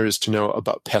everything there is to know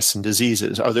about pests and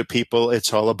diseases. Other people,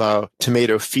 it's all about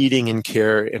tomato feeding and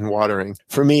care and watering.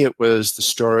 For me, it was the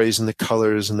stories and the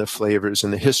colors and the flavors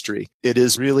and the history. It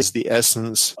is really the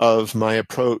essence of my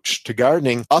approach to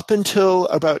gardening up until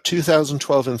about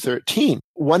 2012 and 13.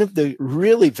 One of the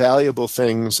really valuable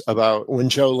things about when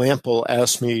Joe Lample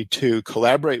asked me to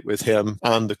collaborate with him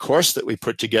on the course that we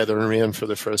put together and ran for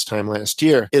the first time last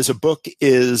year is a book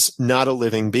is not a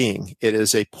living being. It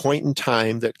is a point in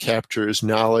time that captures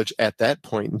knowledge at that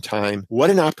point in time.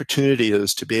 What an opportunity it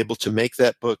is to be able to make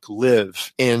that book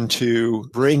live and to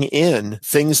bring in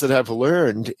things that I've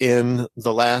learned in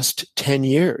the last 10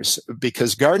 years,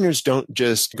 because gardeners don't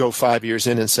just go 5 years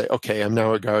in and say, okay, I'm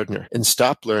now a gardener and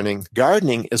stop learning. Gardening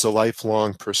gardening is a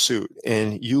lifelong pursuit,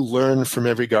 and you learn from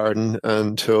every garden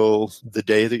until the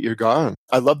day that you're gone.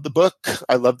 I love the book.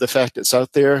 I love the fact it's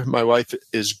out there. My wife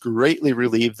is greatly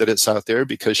relieved that it's out there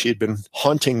because she had been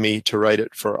haunting me to write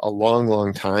it for a long,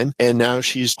 long time. And now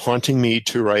she's haunting me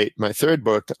to write my third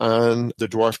book on the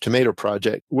dwarf tomato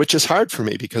project, which is hard for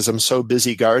me because I'm so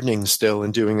busy gardening still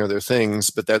and doing other things.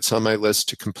 But that's on my list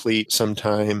to complete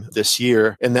sometime this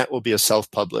year. And that will be a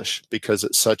self-publish because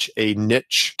it's such a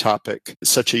niche topic,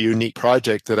 such a unique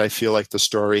project that I feel like the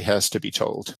story has to be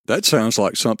told. That sounds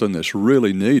like something that's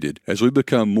really needed. As we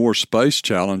become more space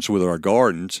challenged with our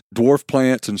gardens, dwarf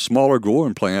plants and smaller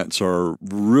growing plants are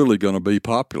really going to be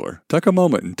popular. Take a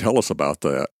moment and tell us about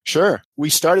that. Sure.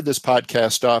 We started this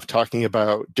podcast off talking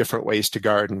about different ways to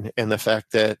garden and the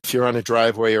fact that if you're on a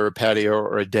driveway or a patio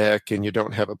or a deck and you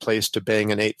don't have a place to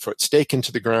bang an 8-foot stake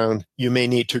into the ground, you may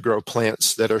need to grow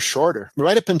plants that are shorter.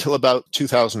 Right up until about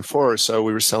 2004 or so,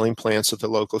 we were selling plants at the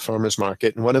local farmer's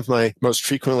market. And one of my most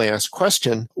frequently asked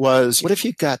questions was, what if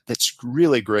you got that's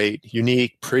really great,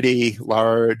 unique, pretty,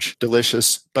 large,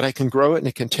 delicious, but I can grow it in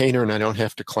a container and I don't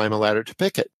have to climb a ladder to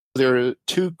pick it? There are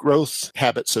two growth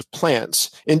habits of plants.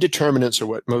 Indeterminates are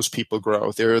what most people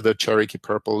grow. There are the Cherokee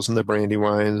purples and the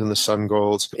brandywines and the sun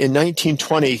golds. In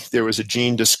 1920, there was a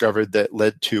gene discovered that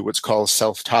led to what's called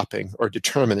self-topping or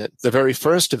determinate. The very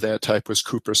first of that type was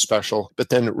Cooper's Special, but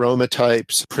then Roma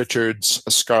types, Pritchard's,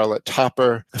 a Scarlet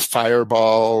Topper,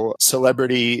 Fireball,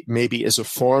 Celebrity maybe is a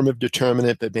form of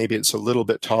determinate, but maybe it's a little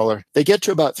bit taller. They get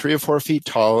to about 3 or 4 feet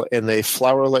tall and they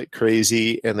flower like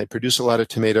crazy and they produce a lot of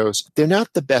tomatoes. They're not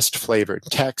the best flavored.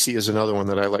 Taxi is another one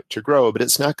that I like to grow, but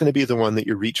it's not going to be the one that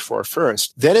you reach for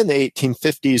first. Then in the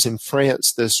 1850s in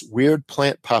France, this weird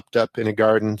plant popped up in a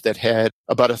garden that had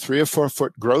about a 3 or 4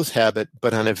 foot growth habit,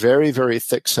 but on a very, very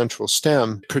thick central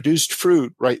stem, produced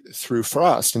fruit right through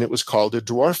frost, and it was called a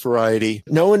dwarf variety.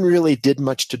 No one really did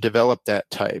much to develop that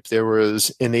type. There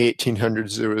was, in the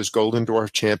 1800s, there was Golden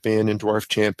Dwarf Champion and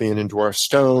Dwarf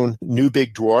Stone, New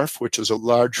Big Dwarf, which was a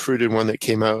large fruited one that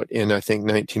came out in, I think,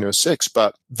 1906,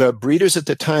 but the breeders at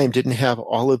the time didn't have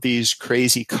all of these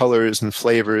crazy colors and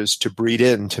flavors to breed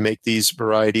in to make these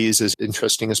varieties as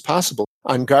interesting as possible.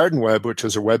 On GardenWeb, which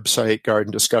was a website garden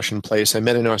discussion place, I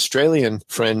met an Australian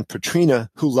friend, Patrina,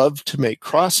 who loved to make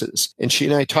crosses. And she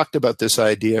and I talked about this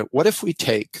idea. What if we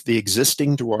take the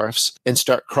existing dwarfs and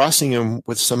start crossing them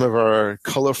with some of our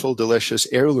colorful, delicious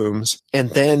heirlooms,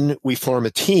 and then we form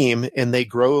a team and they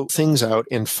grow things out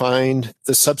and find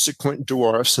the subsequent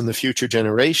dwarfs in the future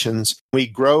generations. We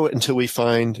grow until we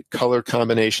find color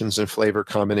combinations and flavor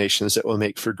combinations that will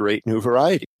make for great new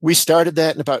variety. We started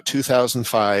that in about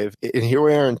 2005, and here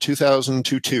we are in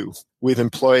 2022. We've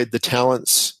employed the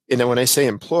talents, and when I say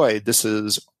employed, this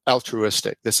is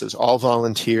altruistic. This is all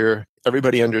volunteer.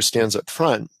 Everybody understands up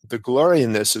front. The glory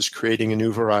in this is creating a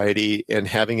new variety and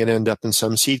having it end up in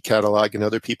some seed catalog and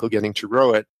other people getting to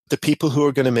grow it. The people who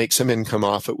are going to make some income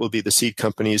off it will be the seed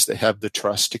companies that have the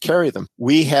trust to carry them.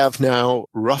 We have now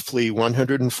roughly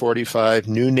 145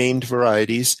 new named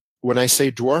varieties. When I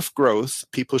say dwarf growth,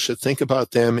 people should think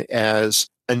about them as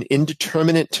an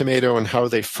indeterminate tomato in how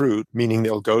they fruit, meaning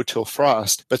they'll go till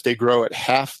frost, but they grow at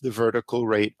half the vertical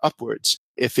rate upwards.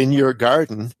 If in your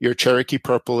garden, your Cherokee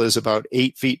Purple is about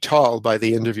 8 feet tall by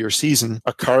the end of your season,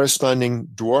 a corresponding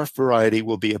dwarf variety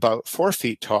will be about 4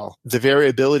 feet tall. The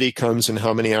variability comes in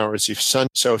how many hours you've sun.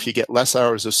 So if you get less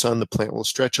hours of sun, the plant will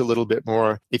stretch a little bit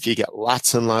more. If you get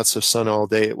lots and lots of sun all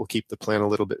day, it will keep the plant a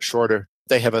little bit shorter.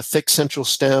 They have a thick central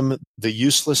stem. The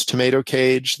useless tomato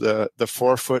cage, the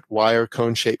 4-foot wire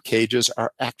cone-shaped cages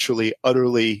are actually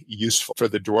utterly useful for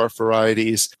the dwarf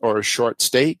varieties or a short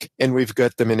stake. And we've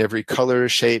got them in every color,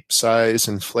 shape, size,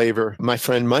 and flavor. My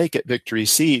friend Mike at Victory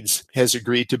Seeds has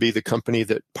agreed to be the company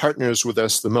that partners with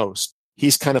us the most.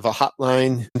 He's kind of a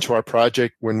hotline to our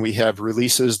project when we have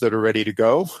releases that are ready to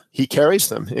go. He carries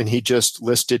them, and he just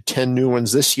listed 10 new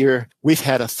ones this year. We've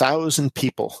had 1,000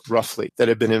 people, roughly, that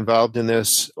have been involved in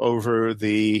this over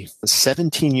the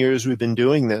 17 years we've been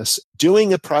doing this.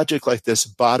 Doing a project like this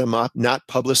bottom up, not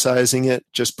publicizing it,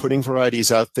 just putting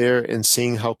varieties out there and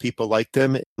seeing how people like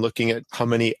them, looking at how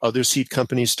many other seed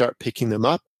companies start picking them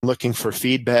up, looking for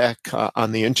feedback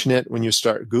on the internet when you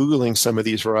start Googling some of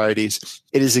these varieties.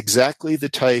 It is exactly the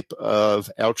type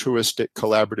of altruistic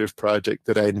collaborative project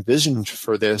that I envisioned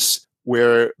for this,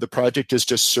 where the project is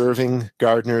just serving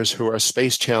gardeners who are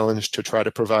space challenged to try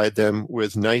to provide them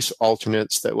with nice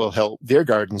alternates that will help their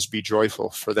gardens be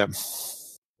joyful for them.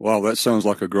 Wow, that sounds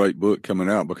like a great book coming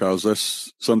out, because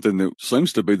that's something that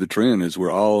seems to be the trend, is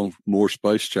we're all more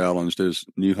space challenged as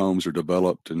new homes are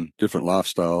developed and different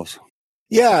lifestyles.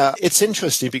 Yeah, it's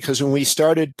interesting because when we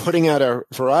started putting out our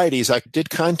varieties, I did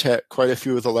contact quite a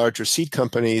few of the larger seed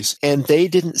companies, and they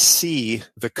didn't see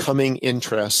the coming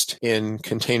interest in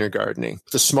container gardening.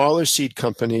 The smaller seed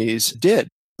companies did.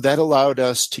 That allowed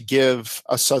us to give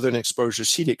a Southern Exposure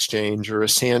Seed Exchange or a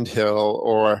Sandhill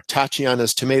or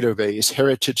Tatiana's Tomato Vase,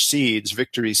 Heritage Seeds,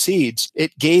 Victory Seeds.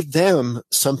 It gave them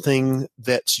something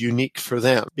that's unique for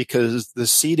them because the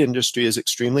seed industry is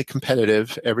extremely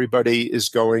competitive. Everybody is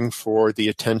going for the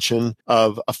attention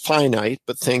of a finite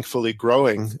but thankfully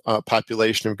growing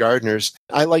population of gardeners.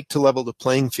 I like to level the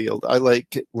playing field. I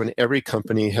like when every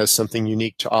company has something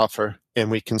unique to offer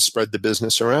and we can spread the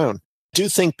business around. I do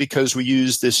think because we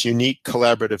use this unique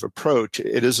collaborative approach,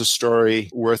 it is a story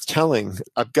worth telling.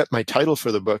 I've got my title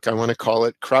for the book. I want to call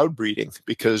it Crowd Breeding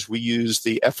because we use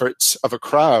the efforts of a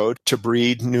crowd to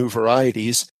breed new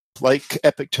varieties. Like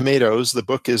Epic Tomatoes, the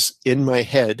book is in my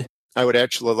head. I would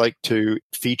actually like to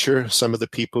feature some of the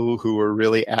people who were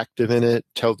really active in it,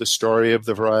 tell the story of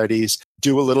the varieties,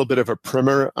 do a little bit of a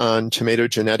primer on tomato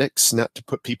genetics, not to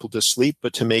put people to sleep,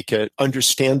 but to make it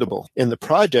understandable. In the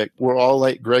project, we're all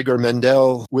like Gregor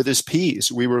Mendel with his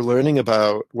peas. We were learning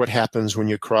about what happens when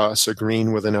you cross a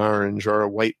green with an orange or a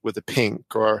white with a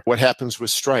pink, or what happens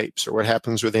with stripes, or what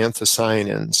happens with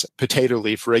anthocyanins, potato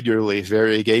leaf, regular leaf,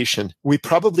 variegation. We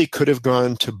probably could have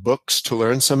gone to books to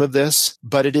learn some of this,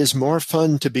 but it is more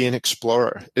fun to be an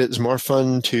explorer. It is more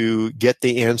fun to get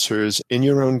the answers in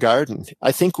your own garden.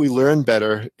 I think we learn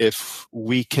better if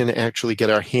we can actually get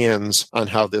our hands on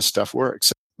how this stuff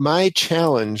works. My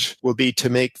challenge will be to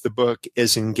make the book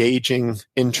as engaging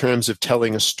in terms of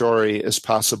telling a story as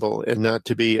possible and not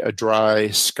to be a dry,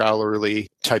 scholarly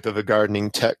type of a gardening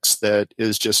text that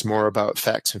is just more about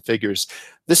facts and figures.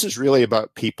 This is really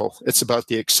about people. It's about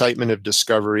the excitement of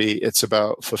discovery. It's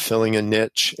about fulfilling a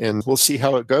niche, and we'll see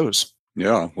how it goes.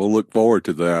 Yeah, we'll look forward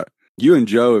to that. You and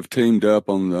Joe have teamed up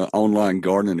on the Online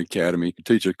Gardening Academy to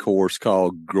teach a course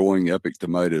called Growing Epic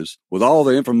Tomatoes. With all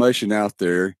the information out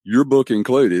there, your book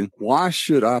included, why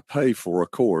should I pay for a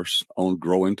course on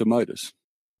growing tomatoes?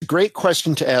 Great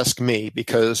question to ask me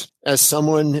because as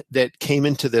someone that came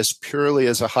into this purely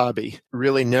as a hobby,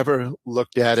 really never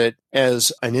looked at it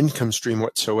as an income stream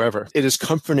whatsoever. It is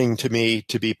comforting to me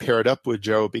to be paired up with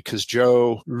Joe because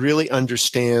Joe really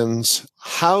understands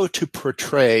how to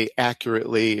portray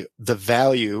accurately the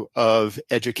value of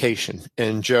education.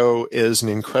 And Joe is an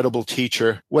incredible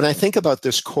teacher. When I think about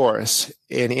this course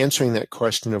and answering that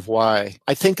question of why,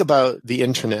 I think about the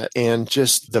internet and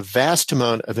just the vast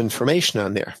amount of information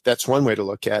on there. That's one way to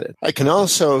look at it. I can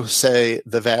also say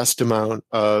the vast amount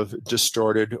of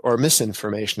distorted or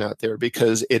misinformation out there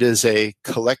because it is a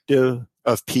collective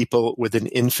of people with an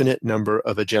infinite number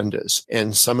of agendas.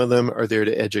 And some of them are there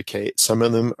to educate. Some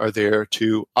of them are there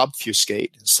to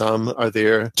obfuscate. Some are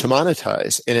there to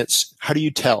monetize. And it's, how do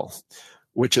you tell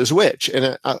which is which?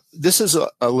 And this is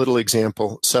a little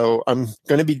example. So I'm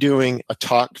going to be doing a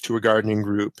talk to a gardening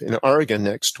group in Oregon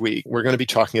next week. We're going to be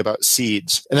talking about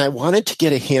seeds. And I wanted to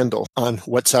get a handle on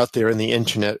what's out there in the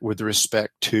internet with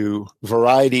respect to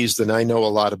varieties that I know a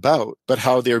lot about, but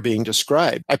how they're being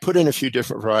described. I put in a few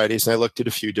different varieties and I looked at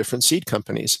a few different seed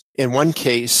companies. In one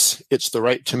case, it's the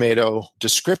right tomato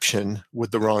description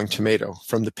with the wrong tomato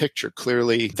from the picture.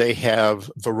 Clearly, they have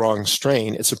the wrong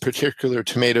strain. It's a particular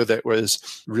tomato that was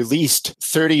released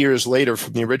 30 years later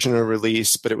from the original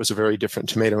release, but it was a very different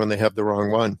tomato and they have the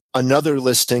wrong one. Another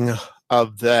listing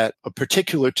of that, a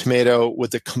particular tomato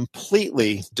with a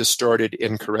completely distorted,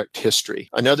 incorrect history.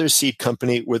 Another seed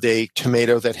company with a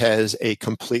tomato that has a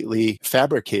completely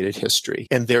fabricated history.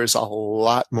 And there's a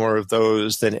lot more of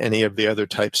those than any of the other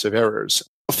types of errors.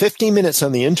 15 minutes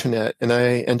on the internet, and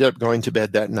I ended up going to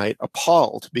bed that night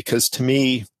appalled because to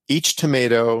me, each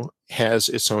tomato has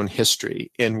its own history,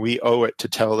 and we owe it to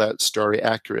tell that story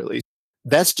accurately.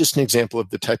 That's just an example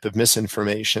of the type of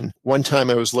misinformation. One time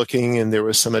I was looking and there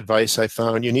was some advice I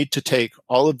found. You need to take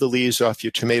all of the leaves off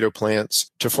your tomato plants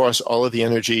to force all of the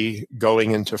energy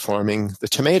going into forming the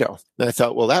tomato. And I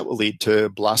thought, well, that will lead to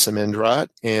blossom end rot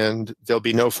and there'll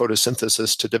be no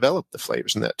photosynthesis to develop the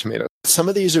flavors in that tomato. Some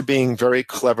of these are being very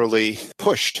cleverly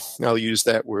pushed. I'll use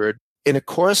that word. In a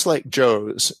course like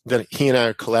Joe's that he and I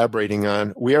are collaborating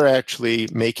on, we are actually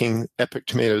making Epic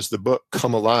Tomatoes, the book,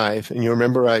 come alive. And you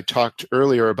remember I talked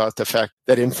earlier about the fact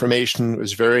that information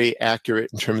was very accurate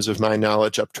in terms of my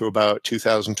knowledge up to about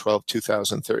 2012,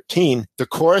 2013. The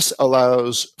course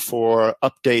allows for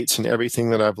updates and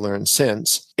everything that I've learned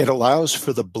since. It allows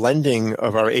for the blending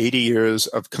of our 80 years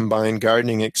of combined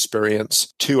gardening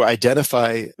experience to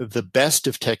identify the best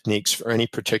of techniques for any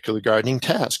particular gardening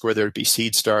task, whether it be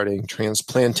seed starting,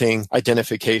 transplanting,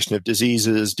 identification of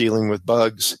diseases, dealing with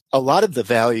bugs. A lot of the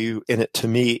value in it to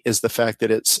me is the fact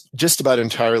that it's just about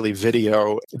entirely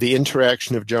video, the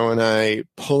interaction of Joe and I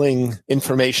pulling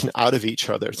information out of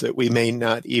each other that we may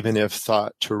not even have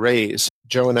thought to raise.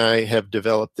 Joe and I have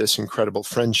developed this incredible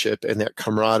friendship, and that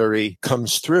camaraderie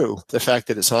comes through the fact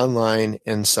that it's online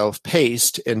and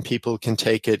self-paced, and people can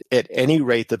take it at any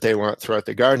rate that they want throughout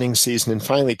the gardening season. And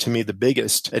finally, to me, the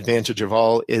biggest advantage of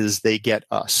all is they get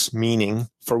us, meaning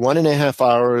for 1.5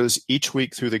 hours each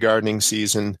week through the gardening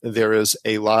season, there is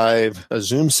a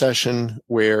Zoom session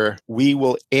where we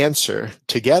will answer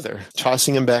together,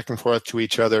 tossing them back and forth to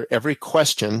each other, every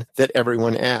question that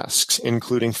everyone asks,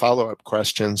 including follow-up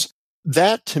questions.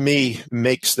 That, to me,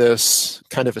 makes this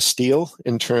kind of a steal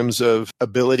in terms of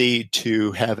ability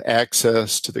to have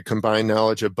access to the combined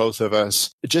knowledge of both of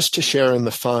us, just to share in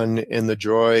the fun and the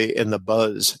joy and the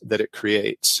buzz that it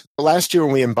creates. Last year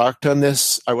when we embarked on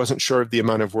this, I wasn't sure of the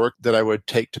amount of work that I would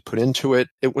take to put into it.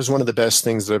 It was one of the best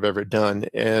things that I've ever done.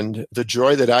 And the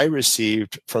joy that I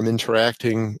received from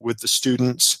interacting with the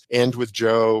students and with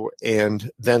Joe, and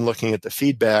then looking at the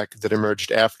feedback that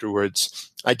emerged afterwards,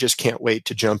 I just can't wait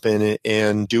to jump in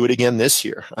and do it again this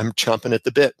year. I'm chomping at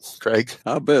the bit, Craig.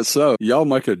 I bet so. Y'all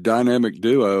make a dynamic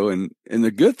duo. And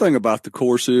the good thing about the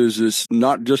course is it's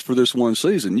not just for this one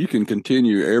season. You can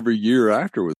continue every year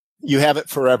afterwards. You have it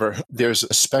forever. There's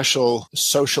a special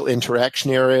social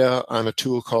interaction area on a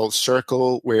tool called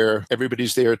Circle where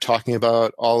everybody's there talking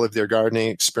about all of their gardening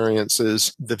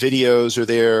experiences. The videos are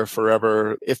there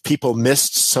forever. If people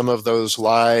missed some of those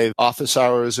live office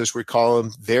hours, as we call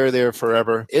them, they're there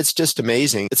forever. It's just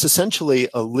amazing. It's essentially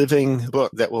a living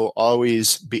book that will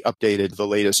always be updated, the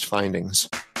latest findings.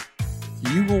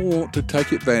 You will want to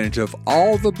take advantage of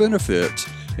all the benefits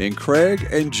in Craig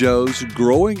and Joe's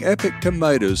Growing Epic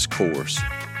Tomatoes course.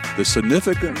 The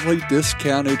significantly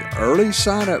discounted early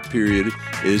sign-up period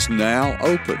is now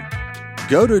open.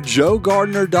 Go to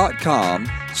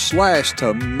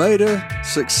joegardner.com/tomato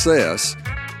success.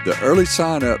 The early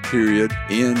sign-up period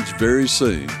ends very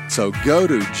soon. So go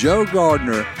to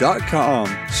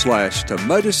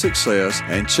joegardner.com/tomato success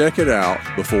and check it out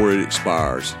before it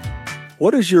expires.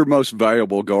 What is your most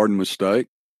valuable garden mistake?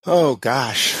 Oh,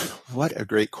 gosh, what a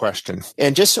great question.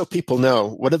 And just so people know,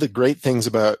 one of the great things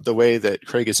about the way that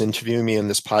Craig is interviewing me in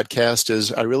this podcast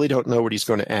is I really don't know what he's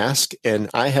going to ask, and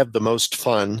I have the most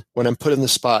fun when I'm put in the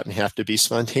spot and have to be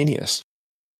spontaneous.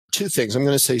 Two things. I'm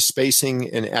going to say spacing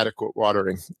and adequate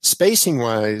watering.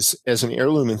 Spacing-wise, as an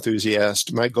heirloom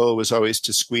enthusiast, my goal was always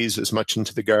to squeeze as much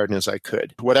into the garden as I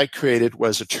could. What I created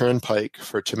was a turnpike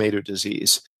for tomato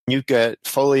disease. You've got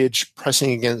foliage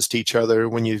pressing against each other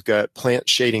when you've got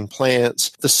plants shading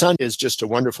plants. The sun is just a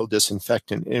wonderful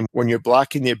disinfectant. And when you're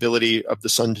blocking the ability of the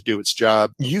sun to do its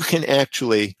job, you can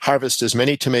actually harvest as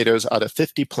many tomatoes out of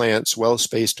 50 plants, well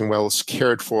spaced and well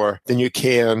cared for, than you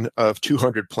can of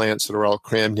 200 plants that are all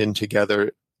crammed in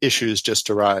together. Issues just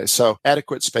arise. So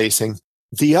adequate spacing.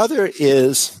 The other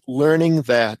is learning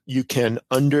that you can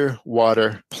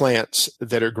underwater plants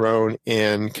that are grown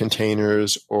in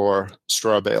containers or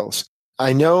straw bales.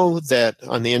 I know that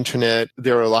on the internet,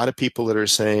 there are a lot of people that are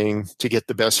saying to get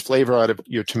the best flavor out of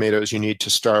your tomatoes, you need to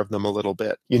starve them a little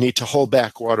bit. You need to hold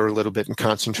back water a little bit and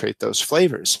concentrate those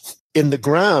flavors. In the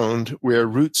ground, where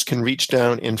roots can reach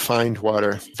down and find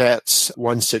water, that's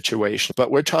one situation.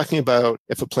 But we're talking about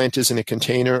if a plant is in a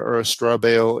container or a straw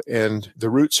bale and the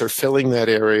roots are filling that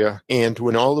area, and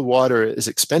when all the water is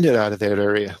expended out of that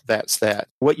area, that's that.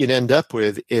 What you'd end up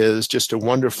with is just a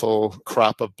wonderful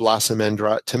crop of blossom end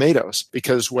rot tomatoes.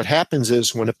 Because what happens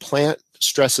is when a plant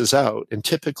stresses out, and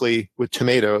typically with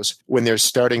tomatoes, when they're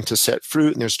starting to set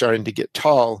fruit and they're starting to get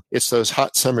tall, it's those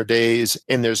hot summer days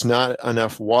and there's not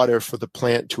enough water for the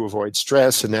plant to avoid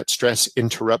stress, and that stress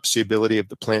interrupts the ability of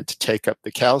the plant to take up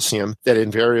the calcium that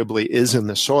invariably is in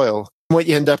the soil. What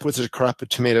you end up with is a crop of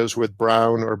tomatoes with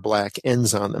brown or black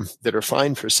ends on them that are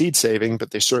fine for seed saving,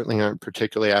 but they certainly aren't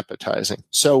particularly appetizing.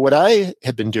 So what I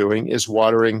have been doing is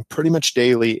watering pretty much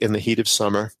daily in the heat of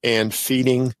summer and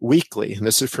feeding weekly. And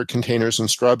this is for containers and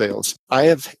straw bales. I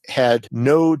have had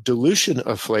no dilution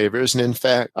of flavors. And in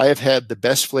fact, I have had the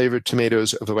best flavored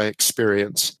tomatoes of my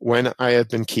experience when I have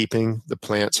been keeping the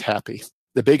plants happy.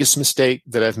 The biggest mistake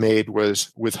that I've made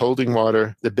was withholding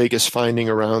water. The biggest finding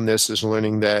around this is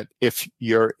learning that if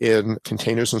you're in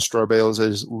containers and straw bales, it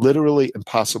is literally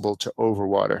impossible to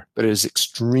overwater, but it is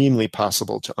extremely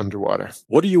possible to underwater.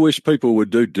 What do you wish people would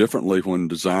do differently when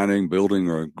designing, building,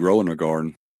 or growing a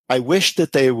garden? I wish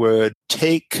that they would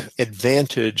take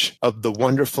advantage of the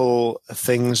wonderful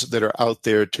things that are out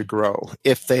there to grow.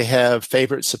 If they have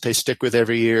favorites that they stick with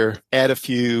every year, add a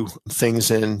few things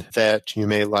in that you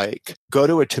may like. Go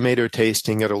to a tomato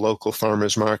tasting at a local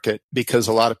farmer's market because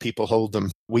a lot of people hold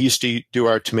them. We used to do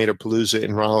our tomato palooza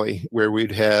in Raleigh where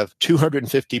we'd have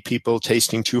 250 people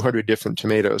tasting 200 different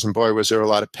tomatoes. And boy, was there a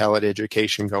lot of palate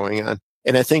education going on.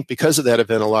 And I think because of that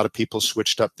event, a lot of people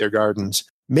switched up their gardens.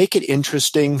 Make it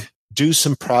interesting. Do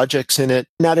some projects in it.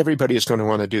 Not everybody is going to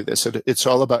want to do this. It's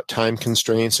all about time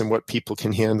constraints and what people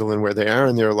can handle and where they are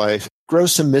in their life. Grow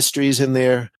some mysteries in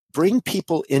there. Bring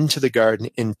people into the garden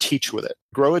and teach with it.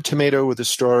 Grow a tomato with a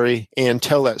story and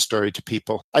tell that story to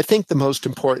people. I think the most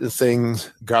important thing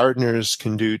gardeners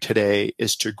can do today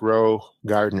is to grow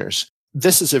gardeners.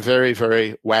 This is a very,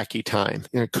 very wacky time.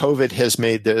 COVID has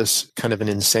made this kind of an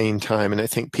insane time. And I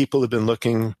think people have been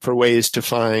looking for ways to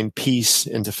find peace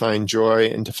and to find joy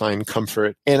and to find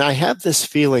comfort. And I have this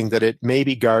feeling that it may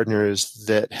be gardeners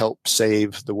that help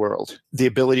save the world. The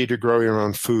ability to grow your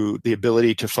own food, the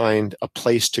ability to find a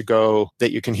place to go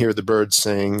that you can hear the birds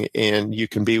sing and you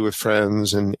can be with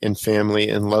friends and family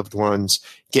and loved ones.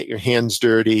 Get your hands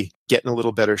dirty, get in a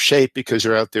little better shape because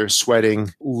you're out there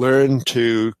sweating. Learn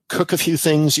to cook a few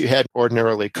things you hadn't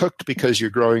ordinarily cooked because you're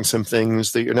growing some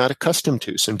things that you're not accustomed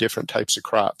to, some different types of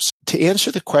crops. To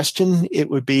answer the question, it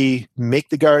would be make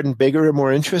the garden bigger and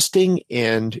more interesting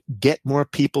and get more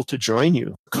people to join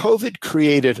you. COVID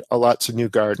created lots of new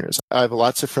gardeners. I have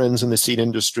lots of friends in the seed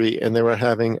industry and they were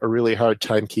having a really hard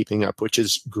time keeping up, which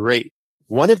is great.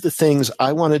 One of the things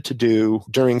I wanted to do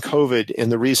during COVID, and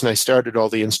the reason I started all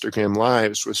the Instagram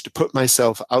lives, was to put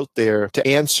myself out there to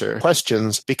answer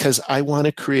questions because I want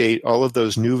to create all of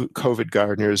those new COVID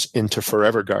gardeners into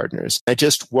forever gardeners. I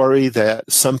just worry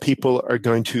that some people are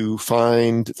going to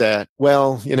find that,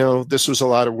 well, this was a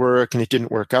lot of work and it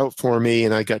didn't work out for me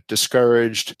and I got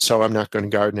discouraged, so I'm not going to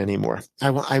garden anymore.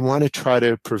 I want to try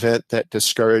to prevent that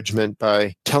discouragement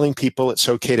by telling people it's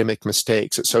okay to make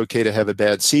mistakes. It's okay to have a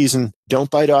bad season. Don't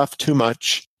bite off too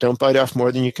much. Don't bite off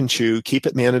more than you can chew. Keep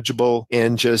it manageable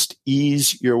and just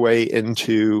ease your way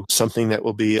into something that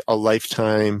will be a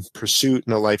lifetime pursuit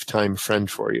and a lifetime friend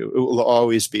for you. It will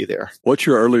always be there. What's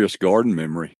your earliest garden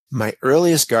memory? My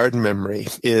earliest garden memory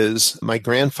is my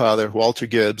grandfather, Walter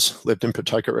Gibbs, lived in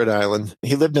Pawtucket, Rhode Island.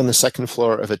 He lived on the second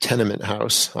floor of a tenement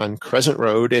house on Crescent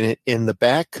Road, and in the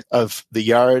back of the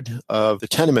yard of the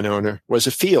tenement owner was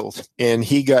a field, and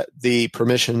he got the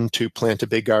permission to plant a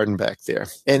big garden back there.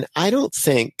 And I don't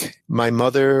think my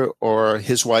mother or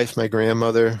his wife, my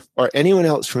grandmother, or anyone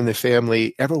else from the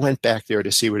family ever went back there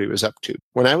to see what he was up to.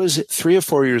 When I was 3 or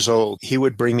 4 years old, he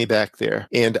would bring me back there,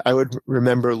 and I would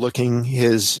remember looking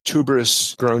his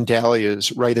tuberous grown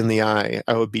dahlias right in the eye.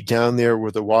 I would be down there where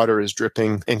the water is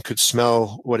dripping and could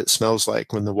smell what it smells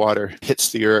like when the water hits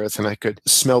the earth. And I could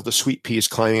smell the sweet peas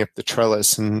climbing up the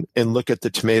trellis and look at the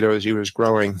tomatoes he was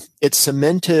growing. It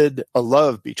cemented a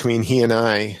love between he and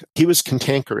I. He was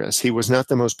cantankerous. He was not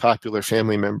the most popular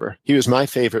family member. He was my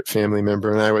favorite family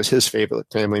member and I was his favorite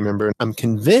family member. I'm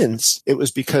convinced it was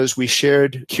because we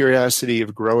shared curiosity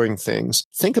of growing things.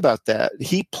 Think about that.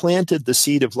 He planted the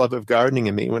seed of love of gardening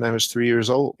in me when I was 3 years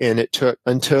old. And it took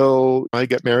until I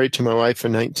got married to my wife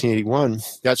in 1981.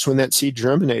 That's when that seed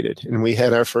germinated. And we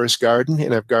had our first garden,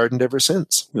 and I've gardened ever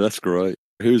since. That's great.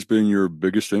 Who's been your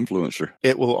biggest influencer?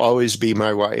 It will always be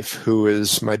my wife, who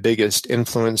is my biggest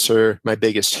influencer, my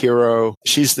biggest hero.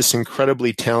 She's this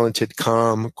incredibly talented,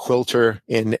 calm quilter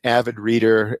and avid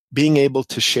reader. Being able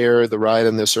to share the ride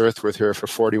on this earth with her for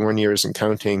 41 years and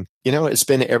counting, it's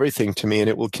been everything to me, and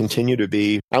it will continue to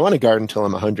be. I want to garden until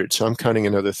I'm 100, so I'm counting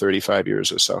another 35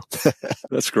 years or so.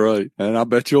 That's great. And I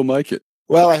bet you'll make it.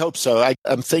 Well, I hope so.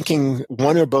 I'm thinking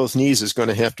one or both knees is going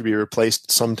to have to be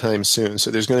replaced sometime soon. So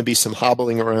there's going to be some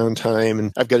hobbling around time,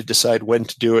 and I've got to decide when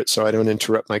to do it so I don't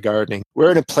interrupt my gardening.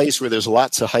 We're in a place where there's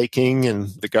lots of hiking and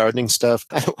the gardening stuff.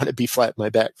 I don't want to be flat in my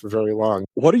back for very long.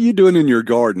 What are you doing in your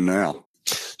garden now?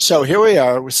 So here we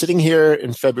are. We're sitting here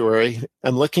in February.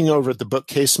 I'm looking over at the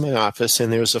bookcase in my office,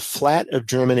 and there's a flat of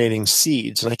germinating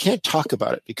seeds. And I can't talk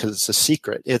about it because it's a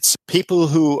secret. It's people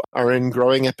who are in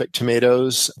Growing Epic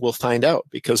Tomatoes will find out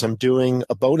because I'm doing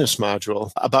a bonus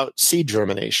module about seed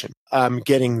germination. I'm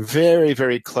getting very,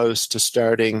 very close to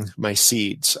starting my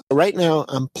seeds. Right now,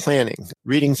 I'm planning,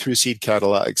 reading through seed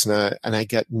catalogs, and I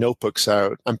get notebooks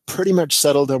out. I'm pretty much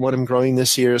settled on what I'm growing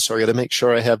this year, so I got to make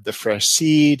sure I have the fresh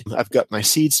seed. I've got my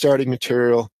seed starting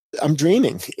material. I'm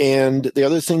dreaming. And the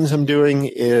other things I'm doing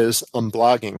is I'm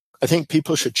blogging. I think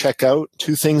people should check out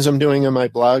 2 things I'm doing on my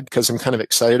blog because I'm kind of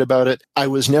excited about it. I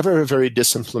was never a very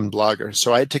disciplined blogger,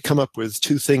 so I had to come up with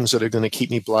 2 things that are going to keep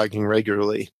me blogging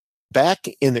regularly. Back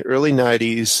in the early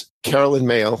 90s, Carolyn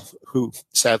Mayle, who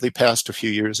sadly passed a few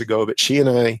years ago, but she and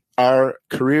I, our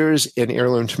careers in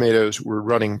heirloom tomatoes were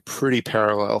running pretty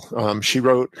parallel. She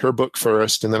wrote her book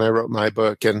first, and then I wrote my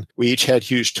book, and we each had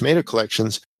huge tomato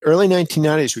collections. Early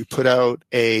 1990s, we put out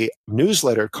a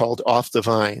newsletter called Off the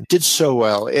Vine. Did so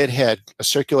well. It had a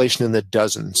circulation in the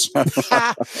dozens.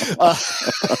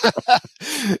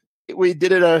 We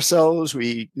did it ourselves.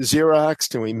 We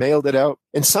Xeroxed and we mailed it out.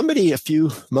 And somebody a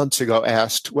few months ago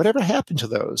asked, whatever happened to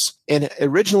those? And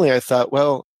originally I thought,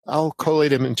 well, I'll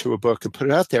collate them into a book and put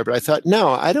it out there. But I thought,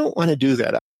 no, I don't want to do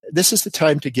that. This is the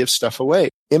time to give stuff away.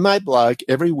 In my blog,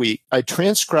 every week, I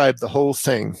transcribe the whole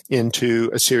thing into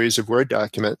a series of Word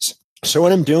documents. So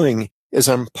what I'm doing is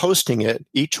I'm posting it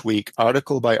each week,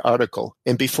 article by article.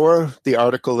 And before the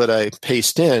article that I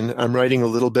paste in, I'm writing a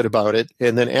little bit about it.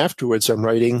 And then afterwards, I'm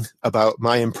writing about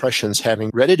my impressions, having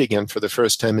read it again for the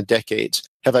first time in decades.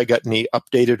 Have I got any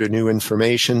updated or new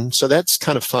information? So that's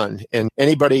kind of fun. And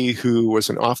anybody who was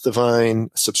an Off the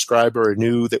Vine subscriber or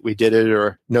knew that we did it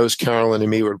or knows Carolyn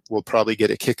and me will probably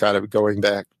get a kick out of going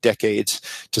back decades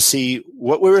to see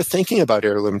what we were thinking about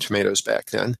heirloom tomatoes back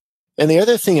then. And the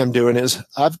other thing I'm doing is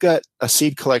I've got a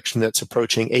seed collection that's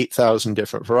approaching 8,000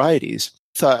 different varieties.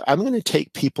 Thought I'm going to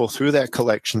take people through that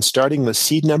collection, starting with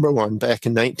seed number 1 back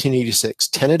in 1986,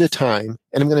 10 at a time.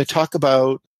 And I'm going to talk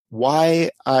about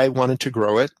why I wanted to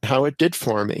grow it, how it did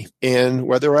for me, and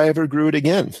whether I ever grew it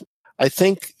again. I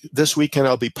think this weekend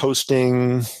I'll be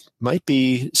posting, might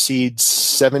be seeds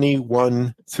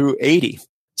 71 through 80.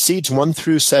 Seeds 1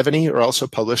 through 70 are also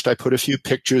published. I put a few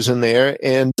pictures in there,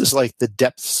 and this is like the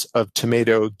depths of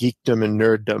tomato geekdom and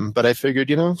nerddom. But I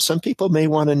figured, some people may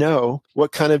want to know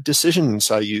what kind of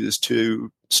decisions I used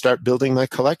to start building my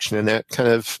collection. And that kind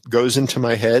of goes into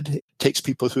my head, takes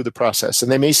people through the process.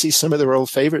 And they may see some of their old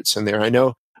favorites in there. I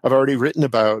know I've already written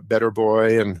about Better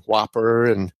Boy and Whopper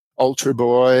and Ultra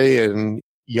Boy and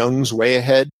Young's Way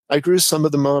Ahead. I grew some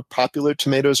of the more popular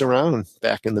tomatoes around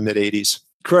back in the mid-'80s.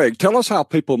 Craig, tell us how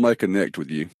people may connect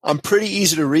with you. I'm pretty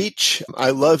easy to reach.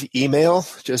 I love email,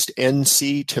 just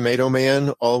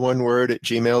nctomatoman, all one word, at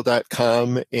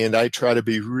gmail.com. And I try to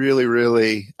be really,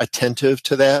 really attentive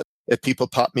to that. If people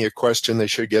pop me a question, they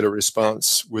should get a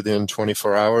response within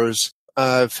 24 hours.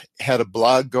 I've had a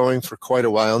blog going for quite a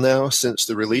while now, since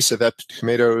the release of Epic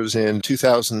Tomatoes in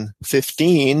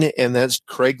 2015, and that's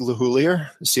Craig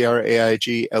LeHoullier,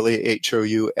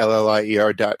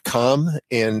 CraigLeHoullier.com.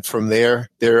 And from there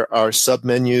are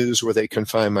submenus where they can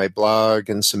find my blog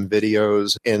and some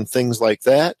videos and things like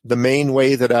that. The main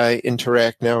way that I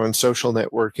interact now in social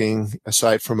networking,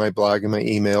 aside from my blog and my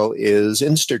email, is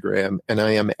Instagram, and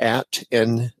I am at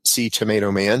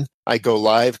nctomatoman. I go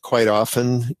live quite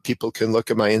often. People can look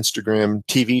at my Instagram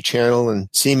TV channel and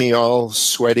see me all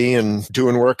sweaty and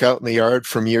doing workout in the yard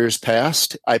from years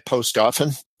past. I post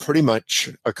often, pretty much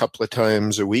a couple of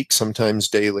times a week, sometimes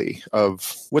daily,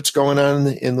 of what's going on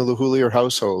in the LeHoullier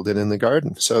household and in the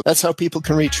garden. So that's how people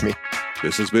can reach me.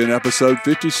 This has been episode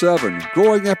 57,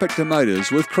 Growing Epic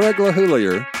Tomatoes with Craig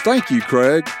LeHoullier. Thank you,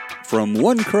 Craig. From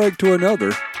one Craig to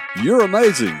another, you're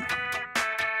amazing.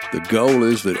 The goal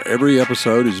is that every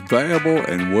episode is valuable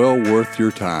and well worth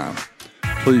your time.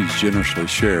 Please generously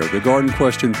share the Garden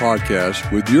Question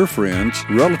podcast with your friends,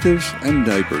 relatives, and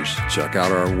neighbors. Check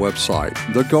out our website,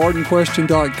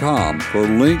 thegardenquestion.com, for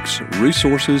links,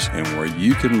 resources, and where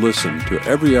you can listen to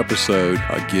every episode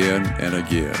again and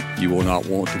again. You will not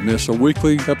want to miss a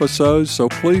weekly episode, so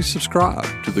please subscribe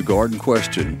to the Garden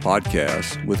Question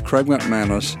podcast with Craig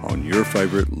McManus on your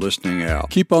favorite listening app.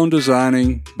 Keep on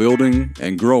designing, building,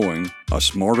 and growing a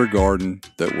smarter garden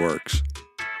that works.